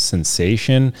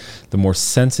sensation, the more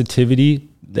sensitivity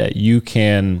that you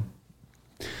can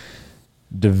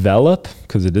develop,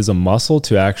 because it is a muscle,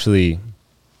 to actually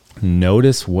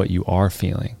notice what you are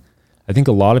feeling. I think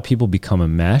a lot of people become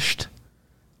enmeshed.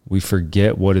 We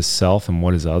forget what is self and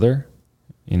what is other.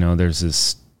 You know, there's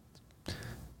this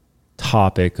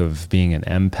topic of being an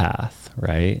empath,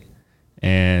 right?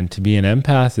 And to be an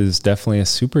empath is definitely a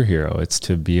superhero. It's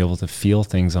to be able to feel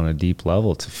things on a deep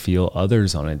level, to feel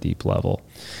others on a deep level.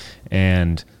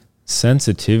 And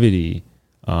sensitivity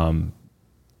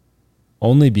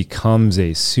only becomes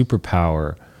a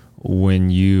superpower when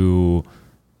you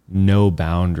know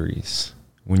boundaries,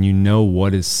 when you know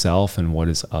what is self and what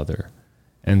is other.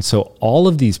 And so all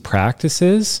of these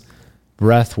practices,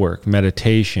 breath work,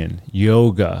 meditation,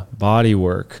 yoga, body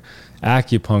work,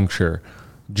 acupuncture,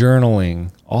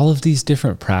 journaling, all of these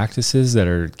different practices that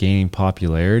are gaining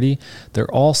popularity,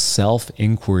 they're all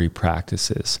self-inquiry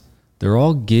practices. They're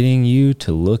all getting you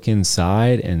to look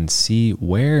inside and see,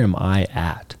 where am I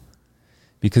at?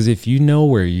 Because if you know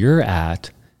where you're at,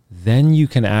 then you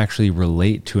can actually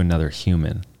relate to another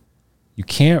human. You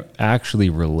can't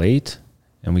actually relate,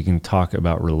 and we can talk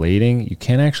about relating. You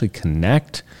can't actually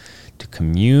connect, to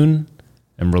commune,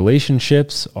 and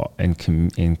relationships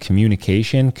and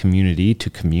communication, community, to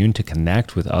commune, to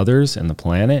connect with others and the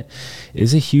planet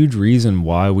is a huge reason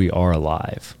why we are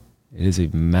alive.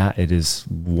 It is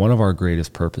one of our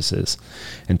greatest purposes.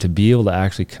 And to be able to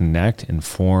actually connect and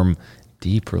form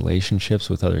deep relationships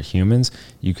with other humans,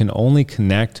 you can only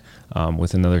connect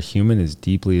with another human as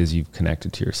deeply as you've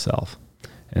connected to yourself.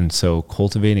 And so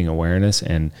cultivating awareness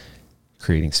and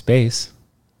creating space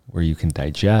where you can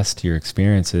digest your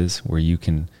experiences, where you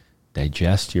can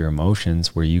digest your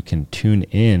emotions, where you can tune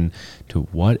in to,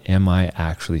 what am I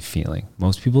actually feeling?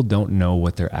 Most people don't know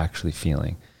what they're actually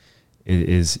feeling.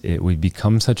 We've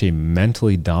become such a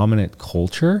mentally dominant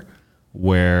culture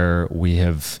where we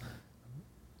have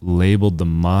labeled the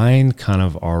mind kind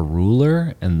of our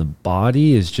ruler, and the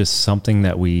body is just something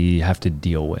that we have to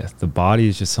deal with. The body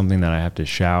is just something that I have to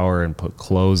shower and put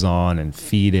clothes on and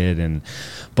feed it.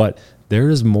 But there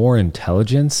is more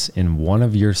intelligence in one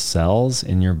of your cells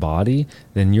in your body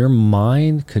than your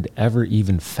mind could ever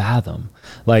even fathom.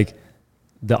 Like,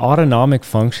 the autonomic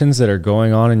functions that are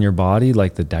going on in your body,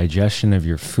 like the digestion of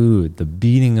your food, the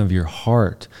beating of your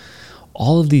heart,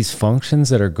 all of these functions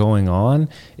that are going on,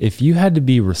 if you had to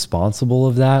be responsible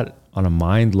of that on a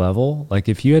mind level, like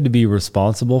if you had to be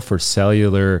responsible for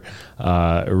cellular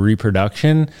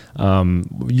reproduction,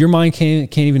 your mind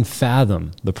can't even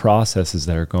fathom the processes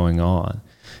that are going on.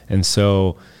 And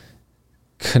so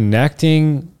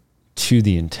connecting to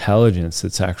the intelligence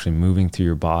that's actually moving through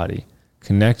your body,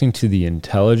 connecting to the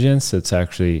intelligence that's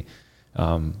actually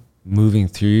moving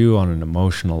through you on an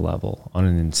emotional level, on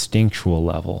an instinctual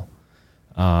level.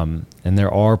 And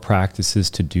there are practices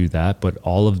to do that, but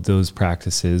all of those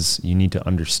practices, you need to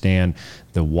understand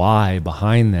the why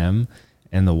behind them.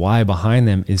 And the why behind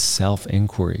them is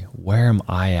self-inquiry. Where am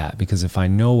I at? Because if I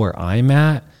know where I'm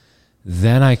at,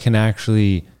 then I can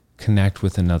actually connect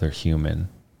with another human.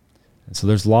 And so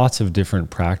there's lots of different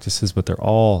practices, but they're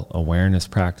all awareness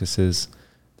practices.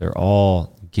 They're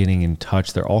all getting in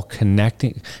touch. They're all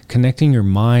connecting your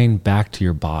mind back to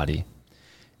your body.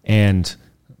 And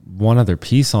one other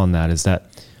piece on that is that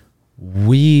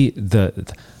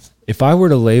if I were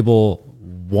to label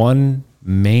one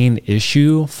main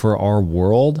issue for our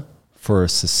world, for a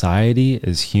society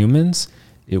as humans,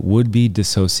 it would be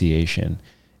dissociation.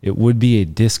 It would be a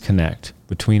disconnect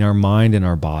between our mind and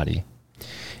our body.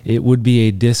 It would be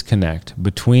a disconnect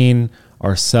between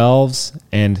ourselves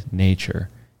and nature.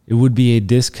 It would be a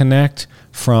disconnect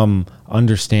from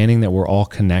understanding that we're all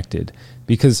connected.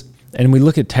 And we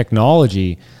look at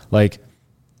technology, like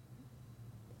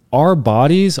our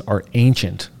bodies are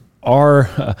ancient.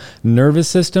 Our nervous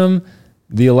system,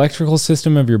 the electrical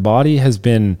system of your body has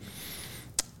been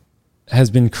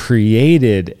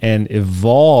created and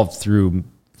evolved through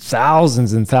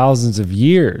thousands and thousands of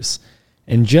years.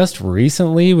 And just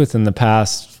recently, within the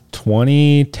past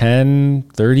 20, 10,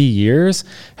 30 years,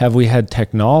 have we had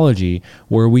technology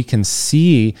where we can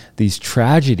see these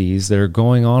tragedies that are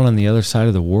going on the other side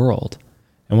of the world.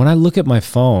 And when I look at my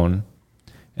phone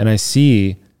and I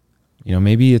see,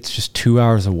 maybe it's just 2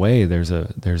 hours away, there's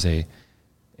a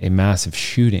massive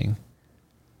shooting,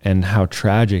 and how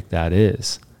tragic that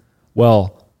is.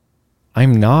 Well,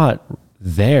 I'm not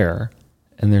there,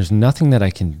 and there's nothing that I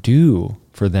can do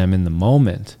for them in the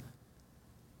moment.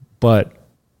 But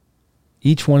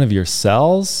each one of your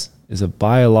cells is a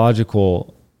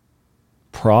biological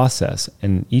process,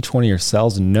 and each one of your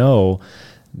cells know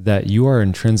that you are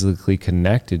intrinsically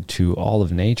connected to all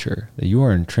of nature, that you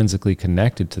are intrinsically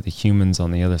connected to the humans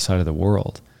on the other side of the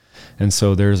world. And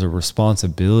so there's a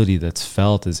responsibility that's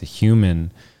felt as a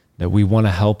human that we want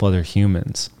to help other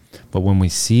humans. But when we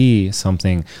see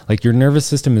something, like your nervous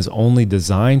system is only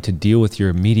designed to deal with your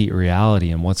immediate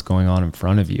reality and what's going on in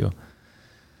front of you.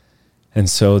 And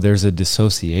so there's a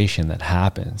dissociation that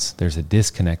happens. There's a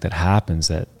disconnect that happens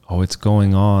that, it's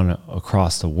going on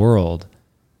across the world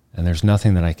and there's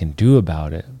nothing that I can do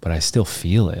about it, but I still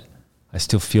feel it. I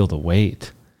still feel the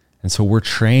weight. And so we're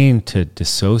trained to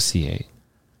dissociate.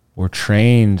 We're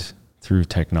trained through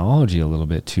technology a little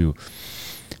bit to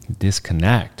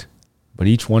disconnect. But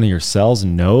each one of your cells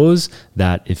knows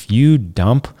that if you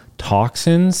dump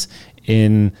toxins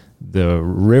in the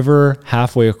river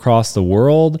halfway across the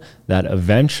world, that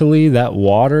eventually that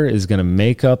water is going to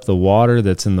make up the water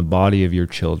that's in the body of your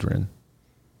children.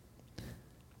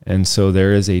 And so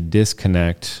there is a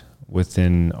disconnect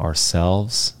within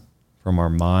ourselves, from our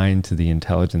mind to the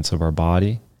intelligence of our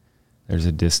body. There's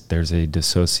a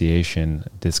dissociation,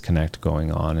 disconnect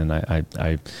going on.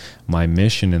 And my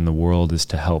mission in the world is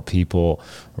to help people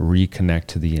reconnect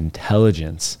to the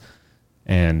intelligence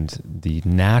and the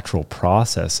natural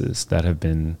processes that have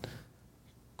been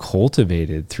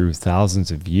cultivated through thousands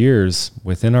of years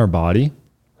within our body.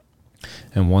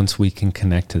 And once we can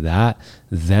connect to that,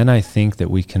 then I think that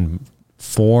we can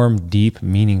form deep,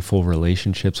 meaningful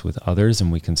relationships with others,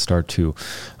 and we can start to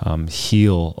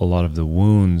heal a lot of the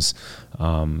wounds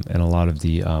and a lot of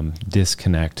the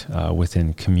disconnect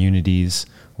within communities,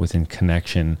 within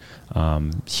connection,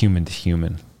 human to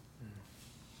human.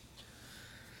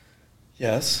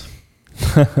 Yes.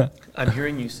 I'm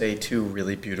hearing you say two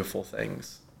really beautiful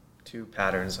things, two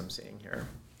patterns I'm seeing here.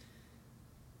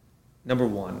 Number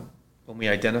one, when we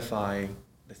identify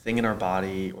the thing in our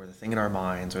body or the thing in our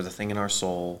minds or the thing in our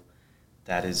soul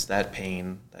that is that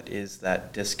pain, that is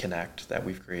that disconnect that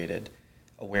we've created,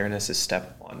 awareness is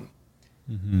step one.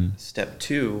 Mm-hmm. Step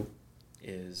two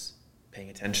is paying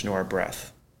attention to our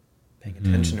breath, paying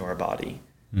attention to our body,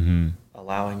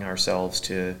 allowing ourselves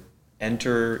to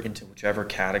enter into whichever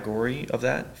category of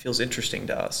that feels interesting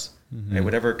to us, right?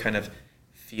 Whatever kind of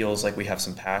feels like we have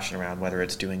some passion around, whether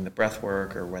it's doing the breath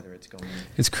work or whether it's going.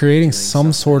 It's creating doing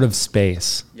some sort of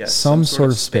space. Yes, some sort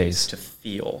of space to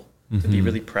feel, to be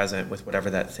really present with whatever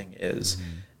that thing is,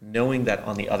 knowing that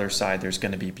on the other side there's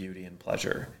going to be beauty and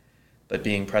pleasure, but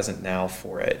being present now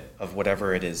for it, of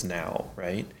whatever it is now,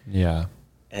 right? Yeah.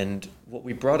 And what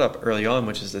we brought up early on,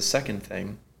 which is the second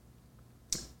thing,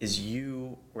 is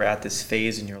you were at this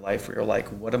phase in your life where you're like,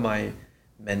 what am I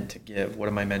meant to give? What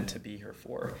am I meant to be here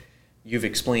for? You've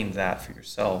explained that for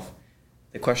yourself.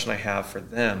 The question I have for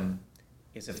them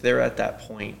is, if they're at that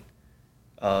point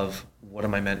of what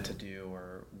am I meant to do,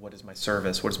 or what is my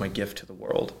service, what is my gift to the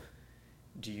world,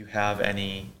 do you have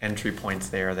any entry points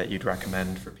there that you'd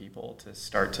recommend for people to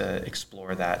start to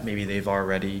explore that? Maybe they've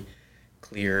already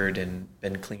cleared and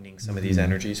been cleaning some of these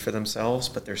energies for themselves,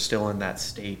 but they're still in that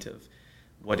state of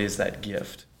what is that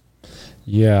gift?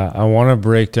 Yeah, I want to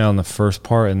break down the first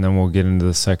part and then we'll get into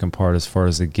the second part as far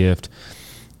as the gift.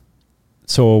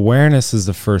 So awareness is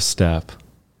the first step.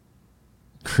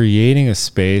 Creating a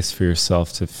space for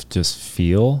yourself to just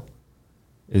feel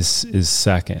is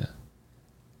second.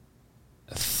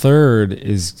 Third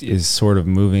is sort of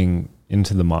moving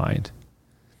into the mind.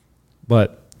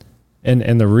 But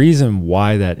and the reason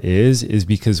why that is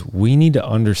because we need to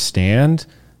understand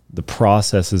the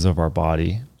processes of our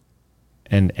body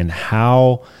and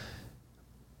how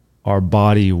our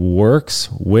body works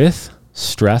with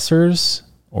stressors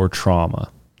or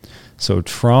trauma. So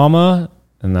trauma,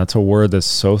 and that's a word that's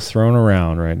so thrown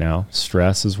around right now,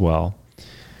 stress as well.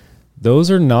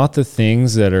 Those are not the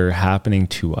things that are happening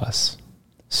to us.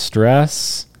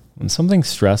 Stress, when something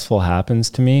stressful happens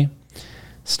to me,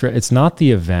 it's not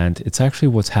the event, it's actually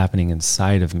what's happening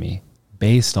inside of me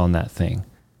based on that thing.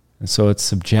 And so it's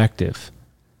subjective.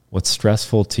 What's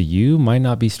stressful to you might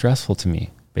not be stressful to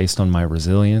me, based on my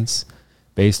resilience,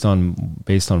 based on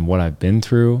what I've been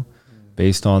through,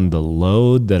 based on the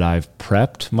load that I've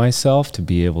prepped myself to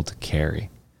be able to carry.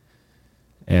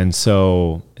 And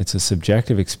so it's a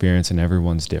subjective experience and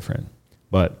everyone's different.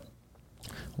 But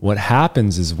what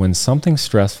happens is when something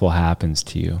stressful happens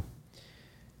to you,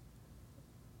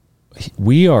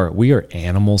 we are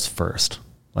animals first.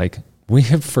 Like, we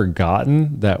have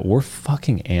forgotten that we're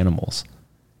fucking animals.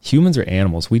 Humans are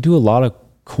animals. We do a lot of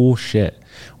cool shit.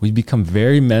 We've become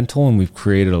very mental and we've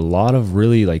created a lot of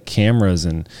really like cameras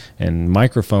and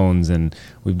microphones and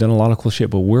we've done a lot of cool shit,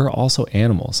 but we're also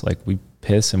animals. Like, we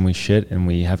piss and we shit and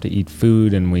we have to eat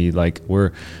food and we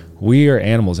are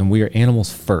animals, and we are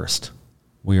animals first.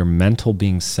 We are mental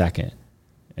beings second.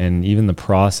 And even the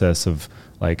process of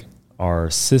like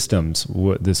our systems,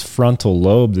 this frontal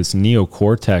lobe, this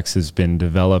neocortex has been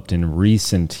developed in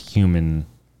recent human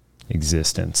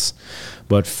existence.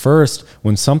 But first,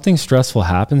 when something stressful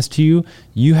happens to you,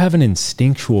 you have an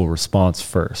instinctual response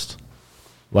first.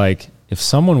 Like, if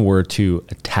someone were to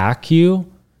attack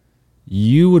you,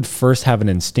 you would first have an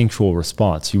instinctual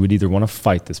response. You would either want to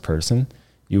fight this person,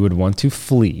 you would want to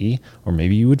flee, or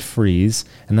maybe you would freeze,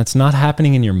 and that's not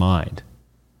happening in your mind.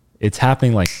 It's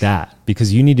happening like that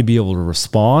because you need to be able to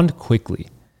respond quickly.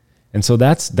 And so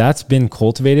that's been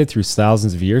cultivated through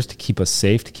thousands of years to keep us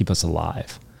safe, to keep us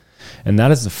alive. And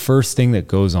that is the first thing that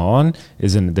goes on,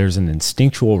 there's an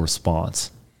instinctual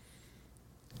response.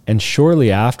 And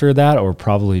shortly after that, or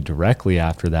probably directly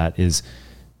after that, is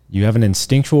you have an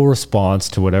instinctual response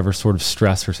to whatever sort of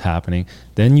stressor is happening.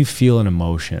 Then you feel an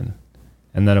emotion.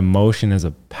 And that emotion is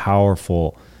a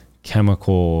powerful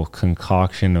chemical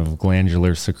concoction of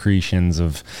glandular secretions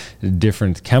of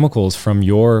different chemicals from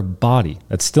your body.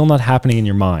 That's still not happening in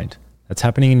your mind. That's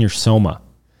happening in your soma.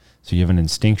 So you have an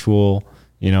instinctual,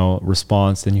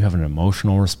 response, then you have an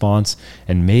emotional response,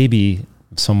 and maybe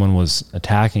if someone was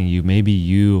attacking you, maybe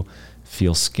you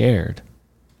feel scared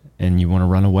and you want to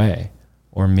run away,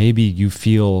 or maybe you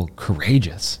feel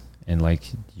courageous and like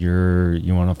you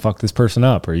want to fuck this person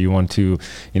up, or you want to,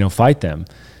 fight them.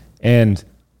 And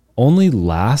only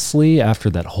lastly,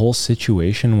 after that whole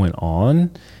situation went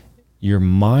on, your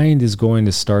mind is going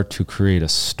to start to create a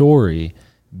story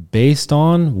based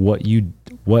on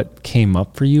what came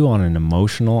up for you on an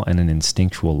emotional and an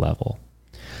instinctual level.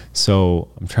 So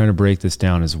I'm trying to break this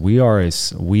down as we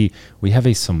have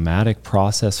a somatic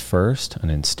process first, an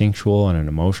instinctual and an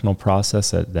emotional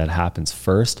process that happens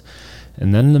first.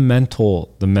 And then the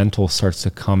mental starts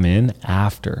to come in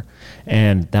after.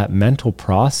 And that mental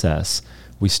process,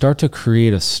 we start to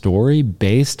create a story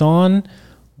based on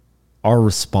our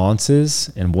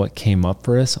responses and what came up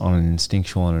for us on an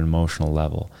instinctual and an emotional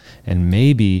level. And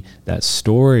maybe that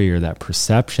story or that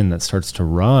perception that starts to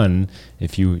run,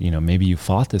 if maybe you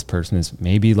fought this person, is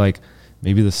maybe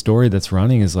the story that's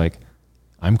running is like,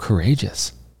 I'm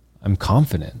courageous. I'm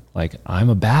confident, like I'm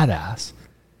a badass.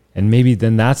 And maybe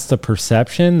then that's the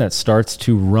perception that starts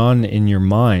to run in your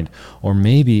mind. Or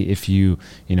maybe if you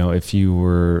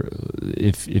were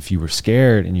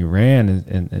scared and you ran,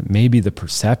 and maybe the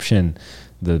perception,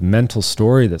 the mental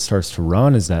story that starts to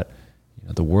run is that,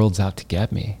 the world's out to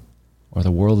get me, or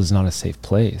the world is not a safe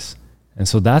place. And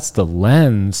so that's the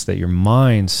lens that your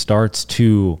mind starts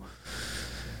to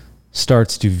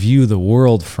view the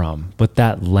world from. But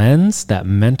that lens, that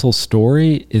mental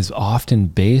story, is often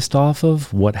based off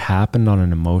of what happened on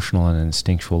an emotional and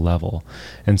instinctual level.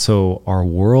 And so our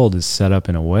world is set up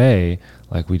in a way,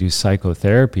 like we do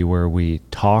psychotherapy, where we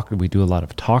do a lot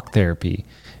of talk therapy,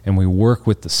 and we work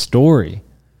with the story.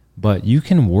 But you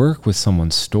can work with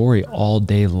someone's story all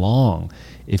day long.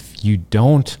 If you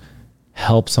don't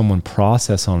help someone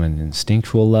process on an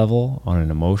instinctual level, on an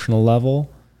emotional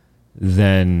level,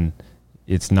 then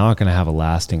it's not going to have a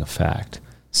lasting effect.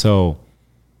 So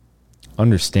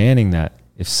understanding that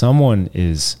if someone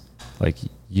is like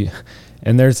you,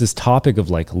 and there's this topic of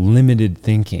like limited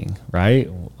thinking, right?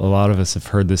 A lot of us have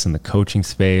heard this in the coaching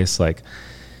space. Like,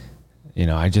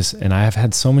 I have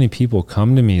had so many people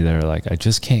come to me that are like, I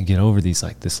just can't get over these,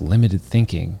 like this limited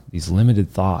thinking, these limited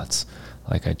thoughts.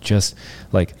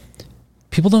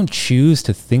 People don't choose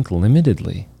to think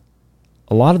limitedly.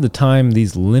 A lot of the time,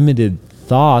 these limited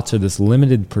thoughts or this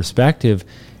limited perspective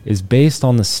is based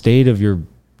on the state of your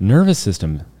nervous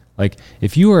system. Like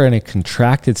if you are in a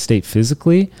contracted state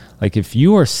physically, like if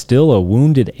you are still a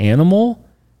wounded animal,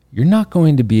 you're not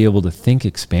going to be able to think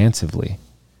expansively.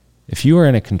 If you are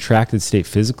in a contracted state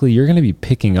physically, you're going to be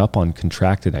picking up on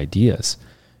contracted ideas.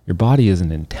 Your body is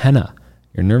an antenna.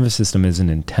 Your nervous system is an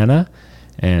antenna.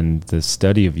 And the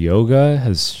study of yoga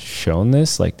has shown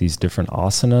this, like these different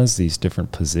asanas, these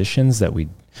different positions that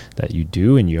you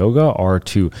do in yoga are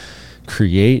to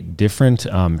create different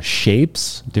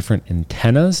shapes, different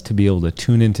antennas to be able to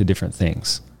tune into different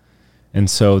things. And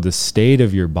so the state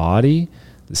of your body,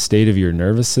 the state of your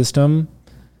nervous system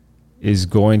is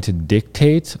going to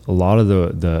dictate a lot of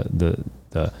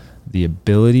the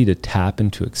ability to tap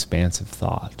into expansive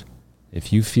thought.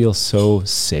 If you feel so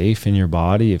safe in your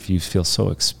body, if you feel so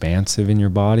expansive in your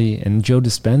body, and Joe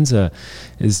Dispenza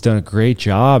has done a great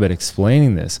job at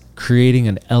explaining this, creating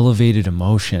an elevated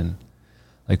emotion.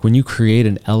 Like when you create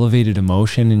an elevated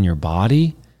emotion in your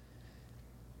body,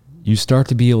 you start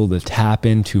to be able to tap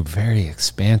into very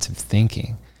expansive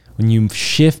thinking. When you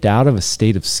shift out of a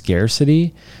state of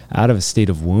scarcity, out of a state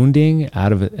of wounding,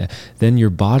 then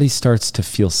your body starts to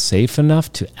feel safe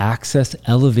enough to access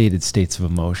elevated states of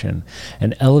emotion.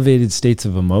 And elevated states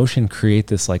of emotion create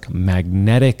this like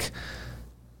magnetic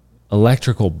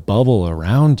electrical bubble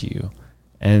around you.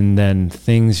 And then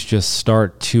things just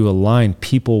start to align.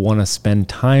 People want to spend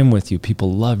time with you.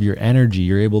 People love your energy.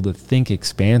 You're able to think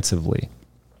expansively.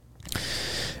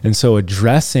 And so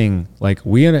addressing, like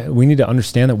we need to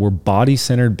understand that we're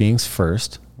body-centered beings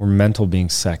first, we're mental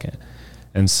beings second.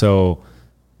 And so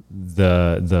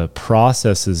the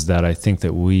processes that I think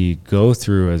that we go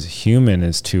through as a human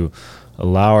is to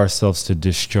allow ourselves to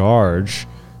discharge,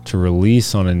 to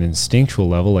release on an instinctual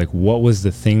level, like what was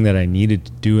the thing that I needed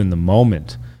to do in the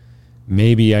moment?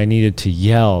 Maybe I needed to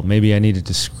yell. Maybe I needed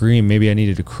to scream. Maybe I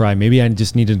needed to cry. Maybe I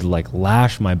just needed to like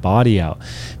lash my body out.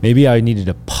 Maybe I needed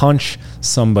to punch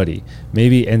somebody.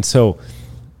 And so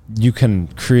you can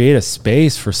create a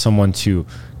space for someone to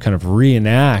kind of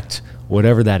reenact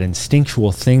whatever that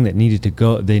instinctual thing that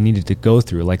they needed to go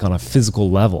through, like on a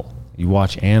physical level. You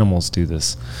watch animals do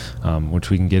this, which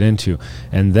we can get into.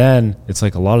 And then it's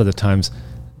like a lot of the times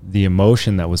the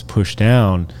emotion that was pushed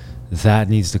down, that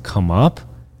needs to come up.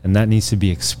 And that needs to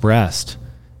be expressed,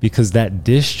 because that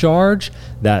discharge,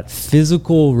 that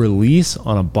physical release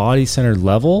on a body-centered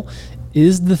level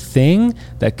is the thing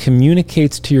that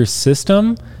communicates to your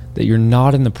system that you're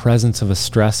not in the presence of a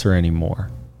stressor anymore.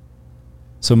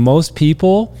 So most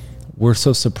people, we're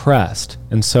so suppressed.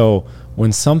 And so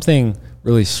when something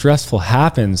really stressful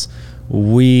happens,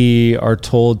 we are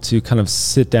told to kind of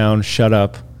sit down, shut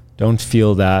up, don't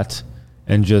feel that,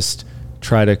 and just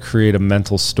try to create a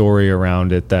mental story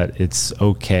around it that it's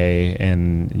okay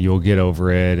and you'll get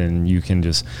over it, and you can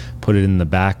just put it in the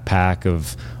backpack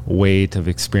of weight of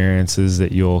experiences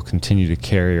that you'll continue to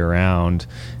carry around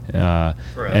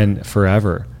and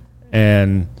forever.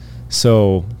 And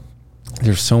so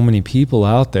there's so many people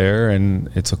out there, and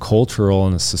it's a cultural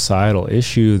and a societal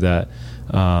issue that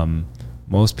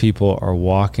most people are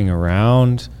walking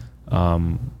around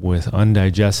with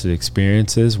undigested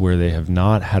experiences where they have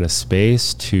not had a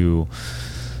space to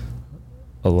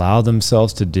allow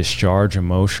themselves to discharge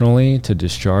emotionally, to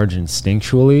discharge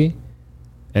instinctually.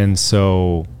 And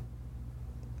so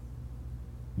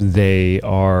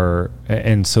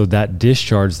and so that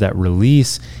discharge, that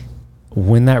release,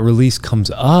 when that release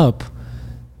comes up,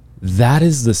 that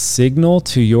is the signal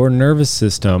to your nervous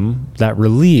system. That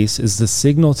release is the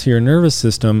signal to your nervous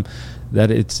system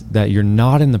that you're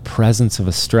not in the presence of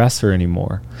a stressor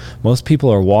anymore. Most people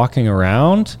are walking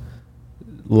around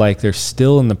like they're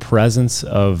still in the presence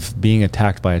of being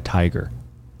attacked by a tiger.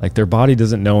 Like their body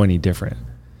doesn't know any different.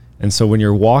 And so when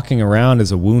you're walking around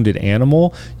as a wounded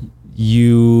animal,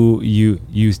 your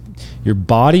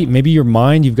body, maybe your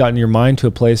mind, you've gotten your mind to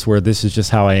a place where this is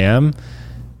just how I am,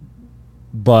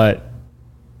 but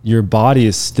your body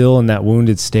is still in that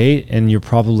wounded state, and you're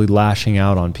probably lashing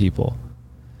out on people.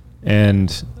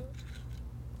 And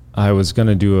I was going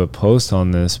to do a post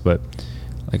on this, but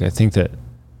like, I think that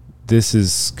this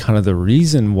is kind of the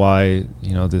reason why,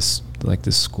 this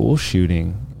school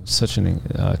shooting was such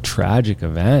a tragic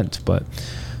event, but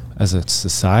as a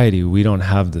society, we don't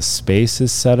have the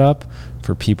spaces set up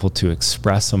for people to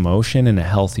express emotion in a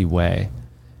healthy way.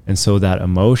 And so that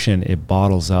emotion, it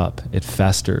bottles up, it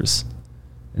festers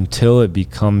until it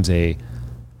becomes an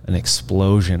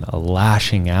explosion, a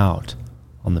lashing out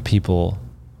on the people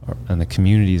and the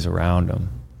communities around them.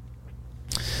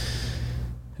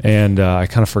 And I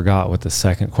kind of forgot what the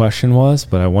second question was,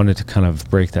 but I wanted to kind of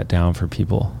break that down for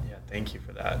people. Yeah, thank you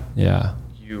for that. Yeah.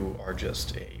 You are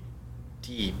just a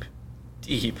deep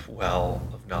well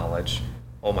of knowledge.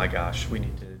 Oh my gosh, we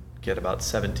need to get about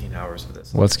 17 hours of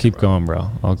this. Let's keep going, bro.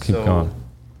 I'll keep going.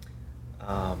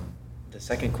 The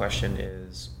second question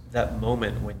is that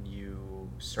moment when you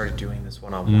started doing this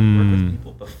one-on-one work with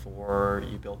people before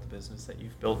you built the business that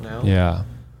you've built now. Yeah.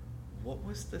 What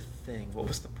was the thing? What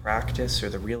was the practice or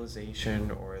the realization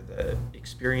or the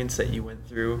experience that you went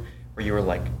through where you were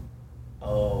like,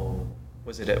 oh,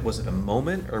 was it a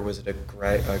moment, or was it a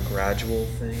gradual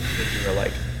thing that you were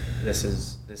like, this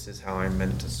is how I'm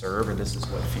meant to serve, or this is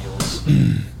what feels?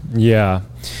 Yeah,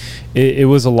 it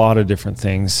was a lot of different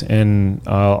things, and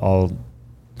I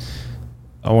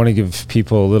want to give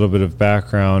people a little bit of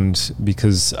background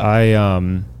because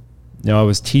I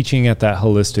was teaching at that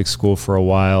holistic school for a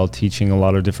while, teaching a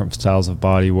lot of different styles of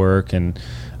body work, and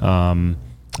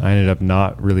I ended up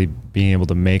not really being able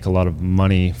to make a lot of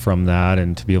money from that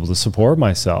and to be able to support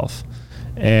myself.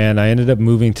 And I ended up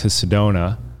moving to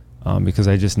Sedona because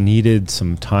I just needed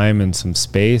some time and some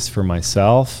space for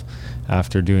myself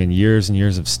after doing years and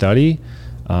years of study.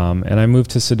 And I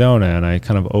moved to Sedona, and I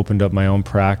kind of opened up my own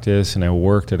practice, and I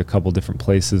worked at a couple different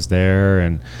places there,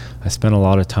 and I spent a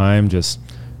lot of time just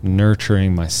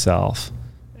nurturing myself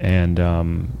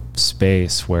and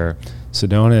space, where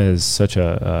Sedona is such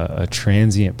a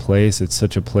transient place. It's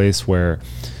such a place where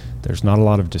there's not a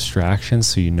lot of distractions,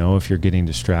 so if you're getting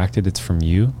distracted, it's from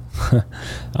you.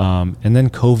 And then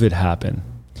COVID happened,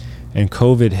 and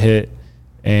COVID hit,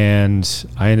 and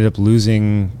I ended up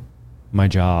losing my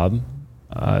job.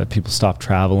 People stopped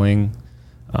traveling,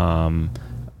 and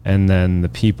then the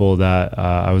people that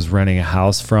I was renting a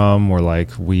house from were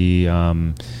like, we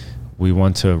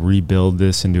want to rebuild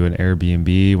this into an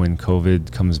Airbnb when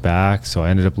COVID comes back. So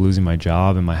I ended up losing my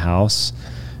job and my house.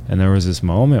 And there was this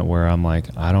moment where I'm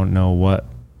like, I don't know what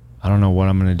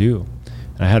I'm going to do.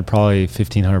 And I had probably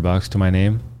 $1,500 to my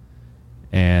name.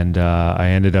 And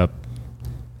I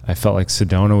felt like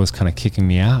Sedona was kind of kicking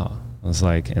me out. I was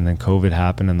like, and then COVID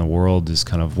happened, and the world just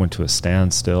kind of went to a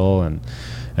standstill, and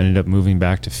I ended up moving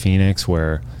back to Phoenix,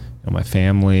 where my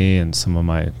family and some of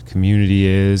my community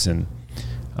is. And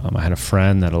I had a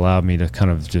friend that allowed me to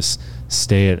kind of just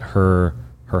stay at her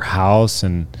house,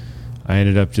 and I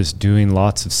ended up just doing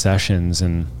lots of sessions,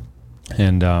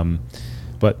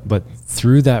 but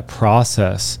through that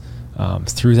process,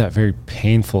 through that very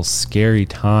painful, scary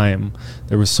time,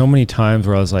 there were so many times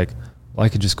where I was like, well, I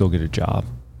could just go get a job.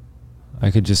 I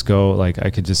could just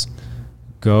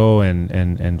go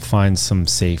and find some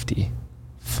safety.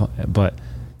 But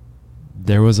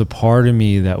there was a part of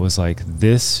me that was like,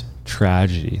 this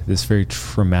tragedy, this very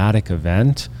traumatic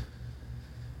event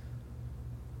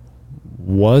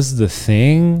was the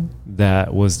thing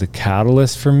that was the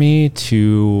catalyst for me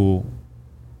to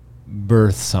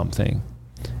birth something.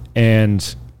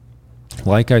 And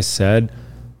like I said,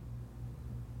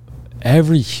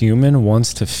 every human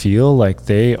wants to feel like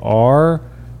they are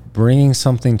bringing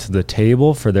something to the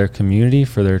table for their community,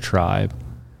 for their tribe.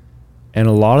 And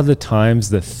a lot of the times,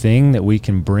 the thing that we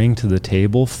can bring to the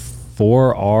table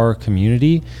for our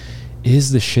community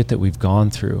is the shit that we've gone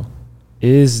through,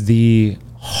 is the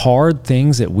hard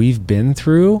things that we've been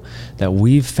through that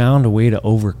we've found a way to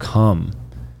overcome.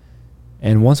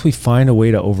 And once we find a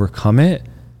way to overcome it,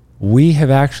 We have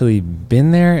actually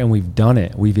been there and we've done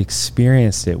it. We've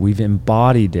experienced it. We've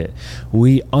embodied it.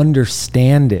 We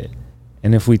understand it.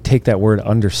 And if we take that word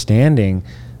understanding,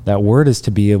 that word is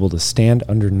to be able to stand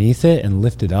underneath it and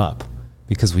lift it up,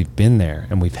 because we've been there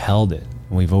and we've held it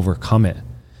and we've overcome it.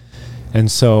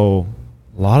 And so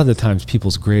a lot of the times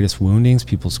people's greatest woundings,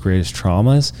 people's greatest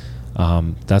traumas,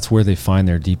 that's where they find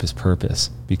their deepest purpose,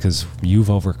 because you've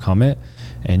overcome it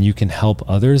and you can help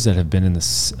others that have been in a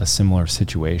similar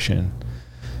situation.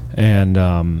 And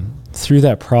through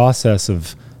that process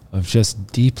of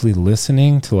just deeply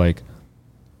listening to like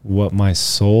what my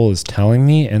soul is telling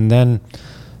me, and then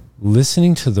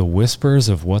listening to the whispers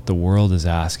of what the world is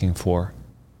asking for.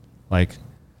 Like,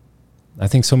 I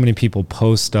think so many people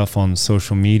post stuff on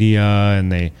social media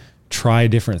and they try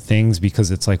different things because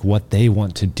it's like what they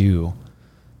want to do.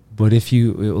 But if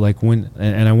you like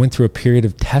and I went through a period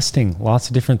of testing lots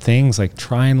of different things, like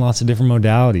trying lots of different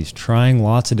modalities, trying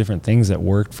lots of different things that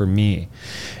worked for me.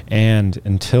 And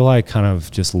until I kind of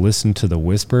just listened to the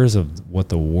whispers of what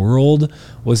the world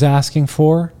was asking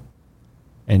for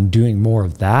and doing more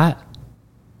of that,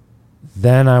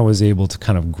 then I was able to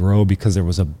kind of grow, because there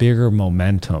was a bigger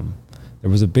momentum. There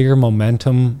was a bigger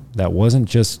momentum that wasn't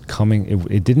just coming.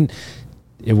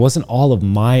 It wasn't all of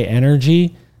my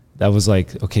energy that was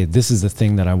like, okay, this is the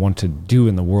thing that I want to do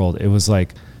in the world. It was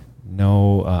like,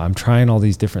 no, I'm trying all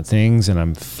these different things and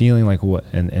I'm feeling like what,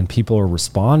 and people are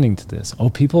responding to this. Oh,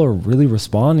 people are really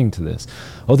responding to this.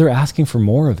 Oh, they're asking for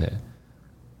more of it.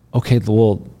 Okay,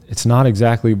 well, it's not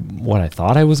exactly what I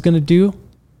thought I was going to do,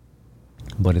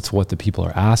 but it's what the people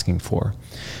are asking for.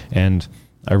 And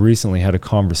I recently had a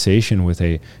conversation with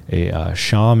a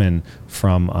shaman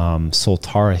from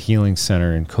Soltara Healing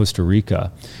Center in Costa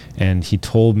Rica, and he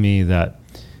told me that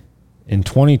in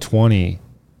 2020,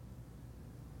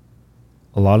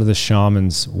 a lot of the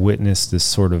shamans witnessed this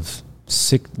sort of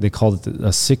they called it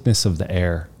a sickness of the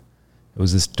air. It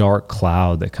was this dark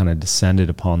cloud that kind of descended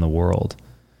upon the world,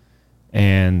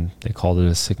 and they called it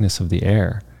a sickness of the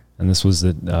air. And this was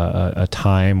a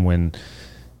time when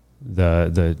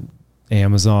the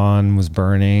Amazon was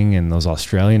burning and those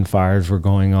Australian fires were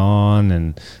going on,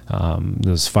 and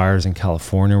those fires in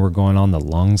California were going on. The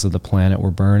lungs of the planet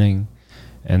were burning.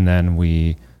 And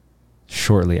then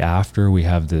shortly after, we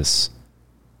have this,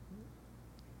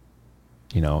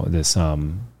 this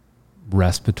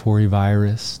respiratory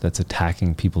virus that's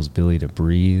attacking people's ability to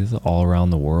breathe all around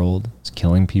the world. It's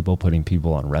killing people, putting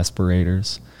people on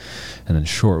respirators. And then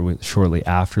shortly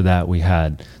after that, we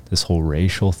had this whole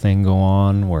racial thing go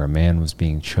on where a man was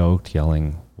being choked,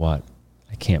 yelling, "What?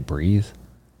 I can't breathe."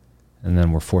 And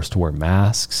then we're forced to wear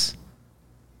masks.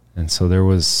 And so there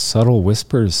was subtle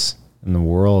whispers in the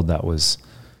world that was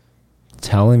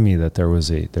telling me that there's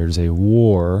a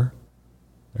war,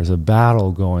 there's a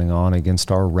battle going on against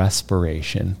our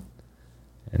respiration.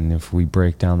 And if we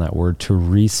break down that word, to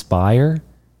respire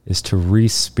is to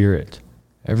re-spirit.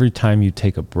 Every time you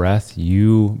take a breath,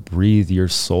 you breathe your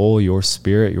soul, your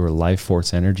spirit, your life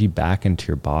force energy back into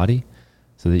your body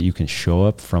so that you can show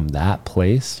up from that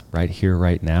place right here,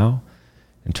 right now.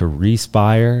 And to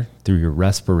respire through your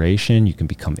respiration, you can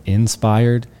become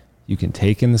inspired. You can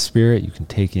take in the spirit, you can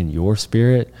take in your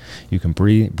spirit, you can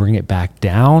bring it back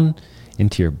down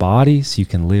into your body so you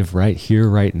can live right here,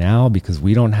 right now, because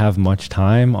we don't have much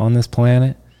time on this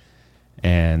planet.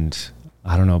 And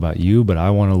I don't know about you, but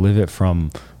I want to live it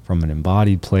from an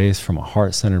embodied place, from a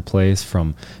heart-centered place,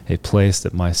 from a place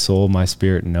that my soul, my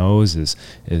spirit knows is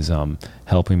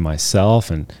helping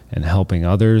myself and helping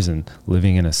others, and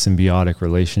living in a symbiotic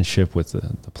relationship with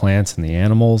the plants and the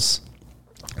animals.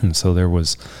 And so there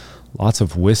was lots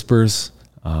of whispers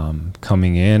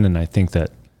coming in, and I think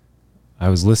that I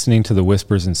was listening to the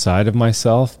whispers inside of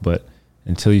myself, but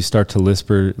until you start to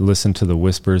listen to the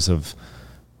whispers of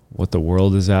what the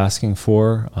world is asking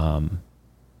for,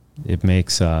 it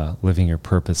makes living your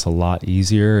purpose a lot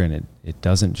easier, and it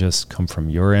doesn't just come from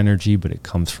your energy, but it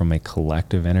comes from a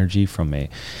collective energy, from a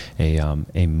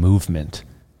movement.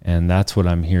 And that's what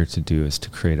I'm here to do, is to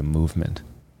create a movement.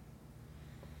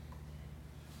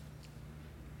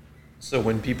 So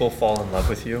when people fall in love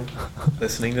with you,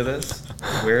 listening to this,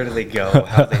 where do they go?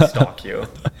 How do they stalk you?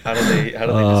 How do they just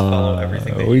follow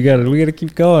everything that we gotta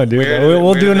keep going, dude.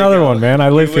 We'll do another one, man. I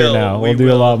live here now. We'll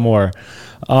do a lot more.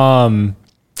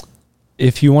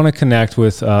 If you want to connect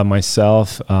with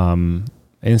myself,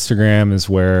 Instagram is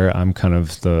where I'm kind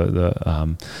of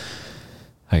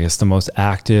I guess the most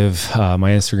active,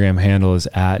 my Instagram handle is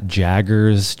at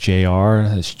Jaggers JR.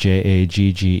 That's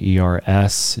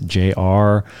JAGGERS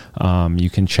JR. You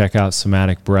can check out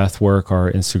Somatic Breathwork.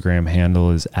 Our Instagram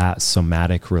handle is at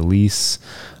Somatic Release.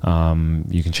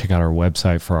 You can check out our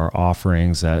website for our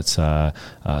offerings. That's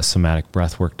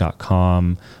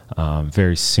somaticbreathwork.com.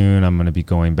 Very soon, I'm going to be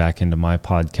going back into my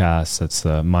podcast. That's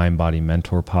the Mind Body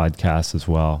Mentor podcast as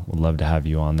well. Would love to have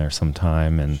you on there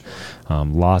sometime. And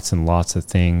lots and lots of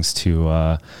things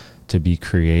to be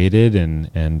created.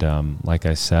 And like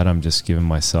I said, I'm just giving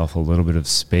myself a little bit of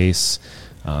space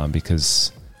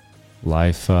because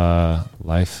life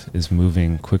is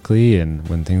moving quickly, and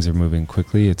when things are moving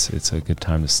quickly, it's a good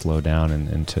time to slow down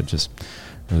and to just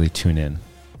really tune in.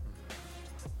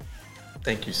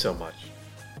 Thank you so much.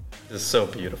 This is so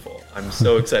beautiful. I'm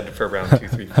so excited for round 2,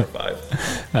 3, 4,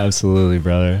 5. Absolutely,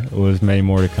 brother. There's many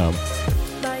more to come.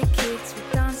 Like kids, we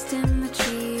danced in the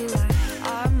tree light.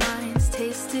 Our minds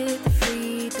tasted the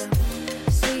freedom.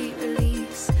 Sweet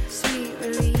relief,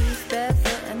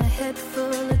 barefoot and a head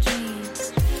full of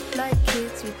dreams. Like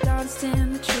kids, we danced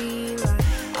in the tree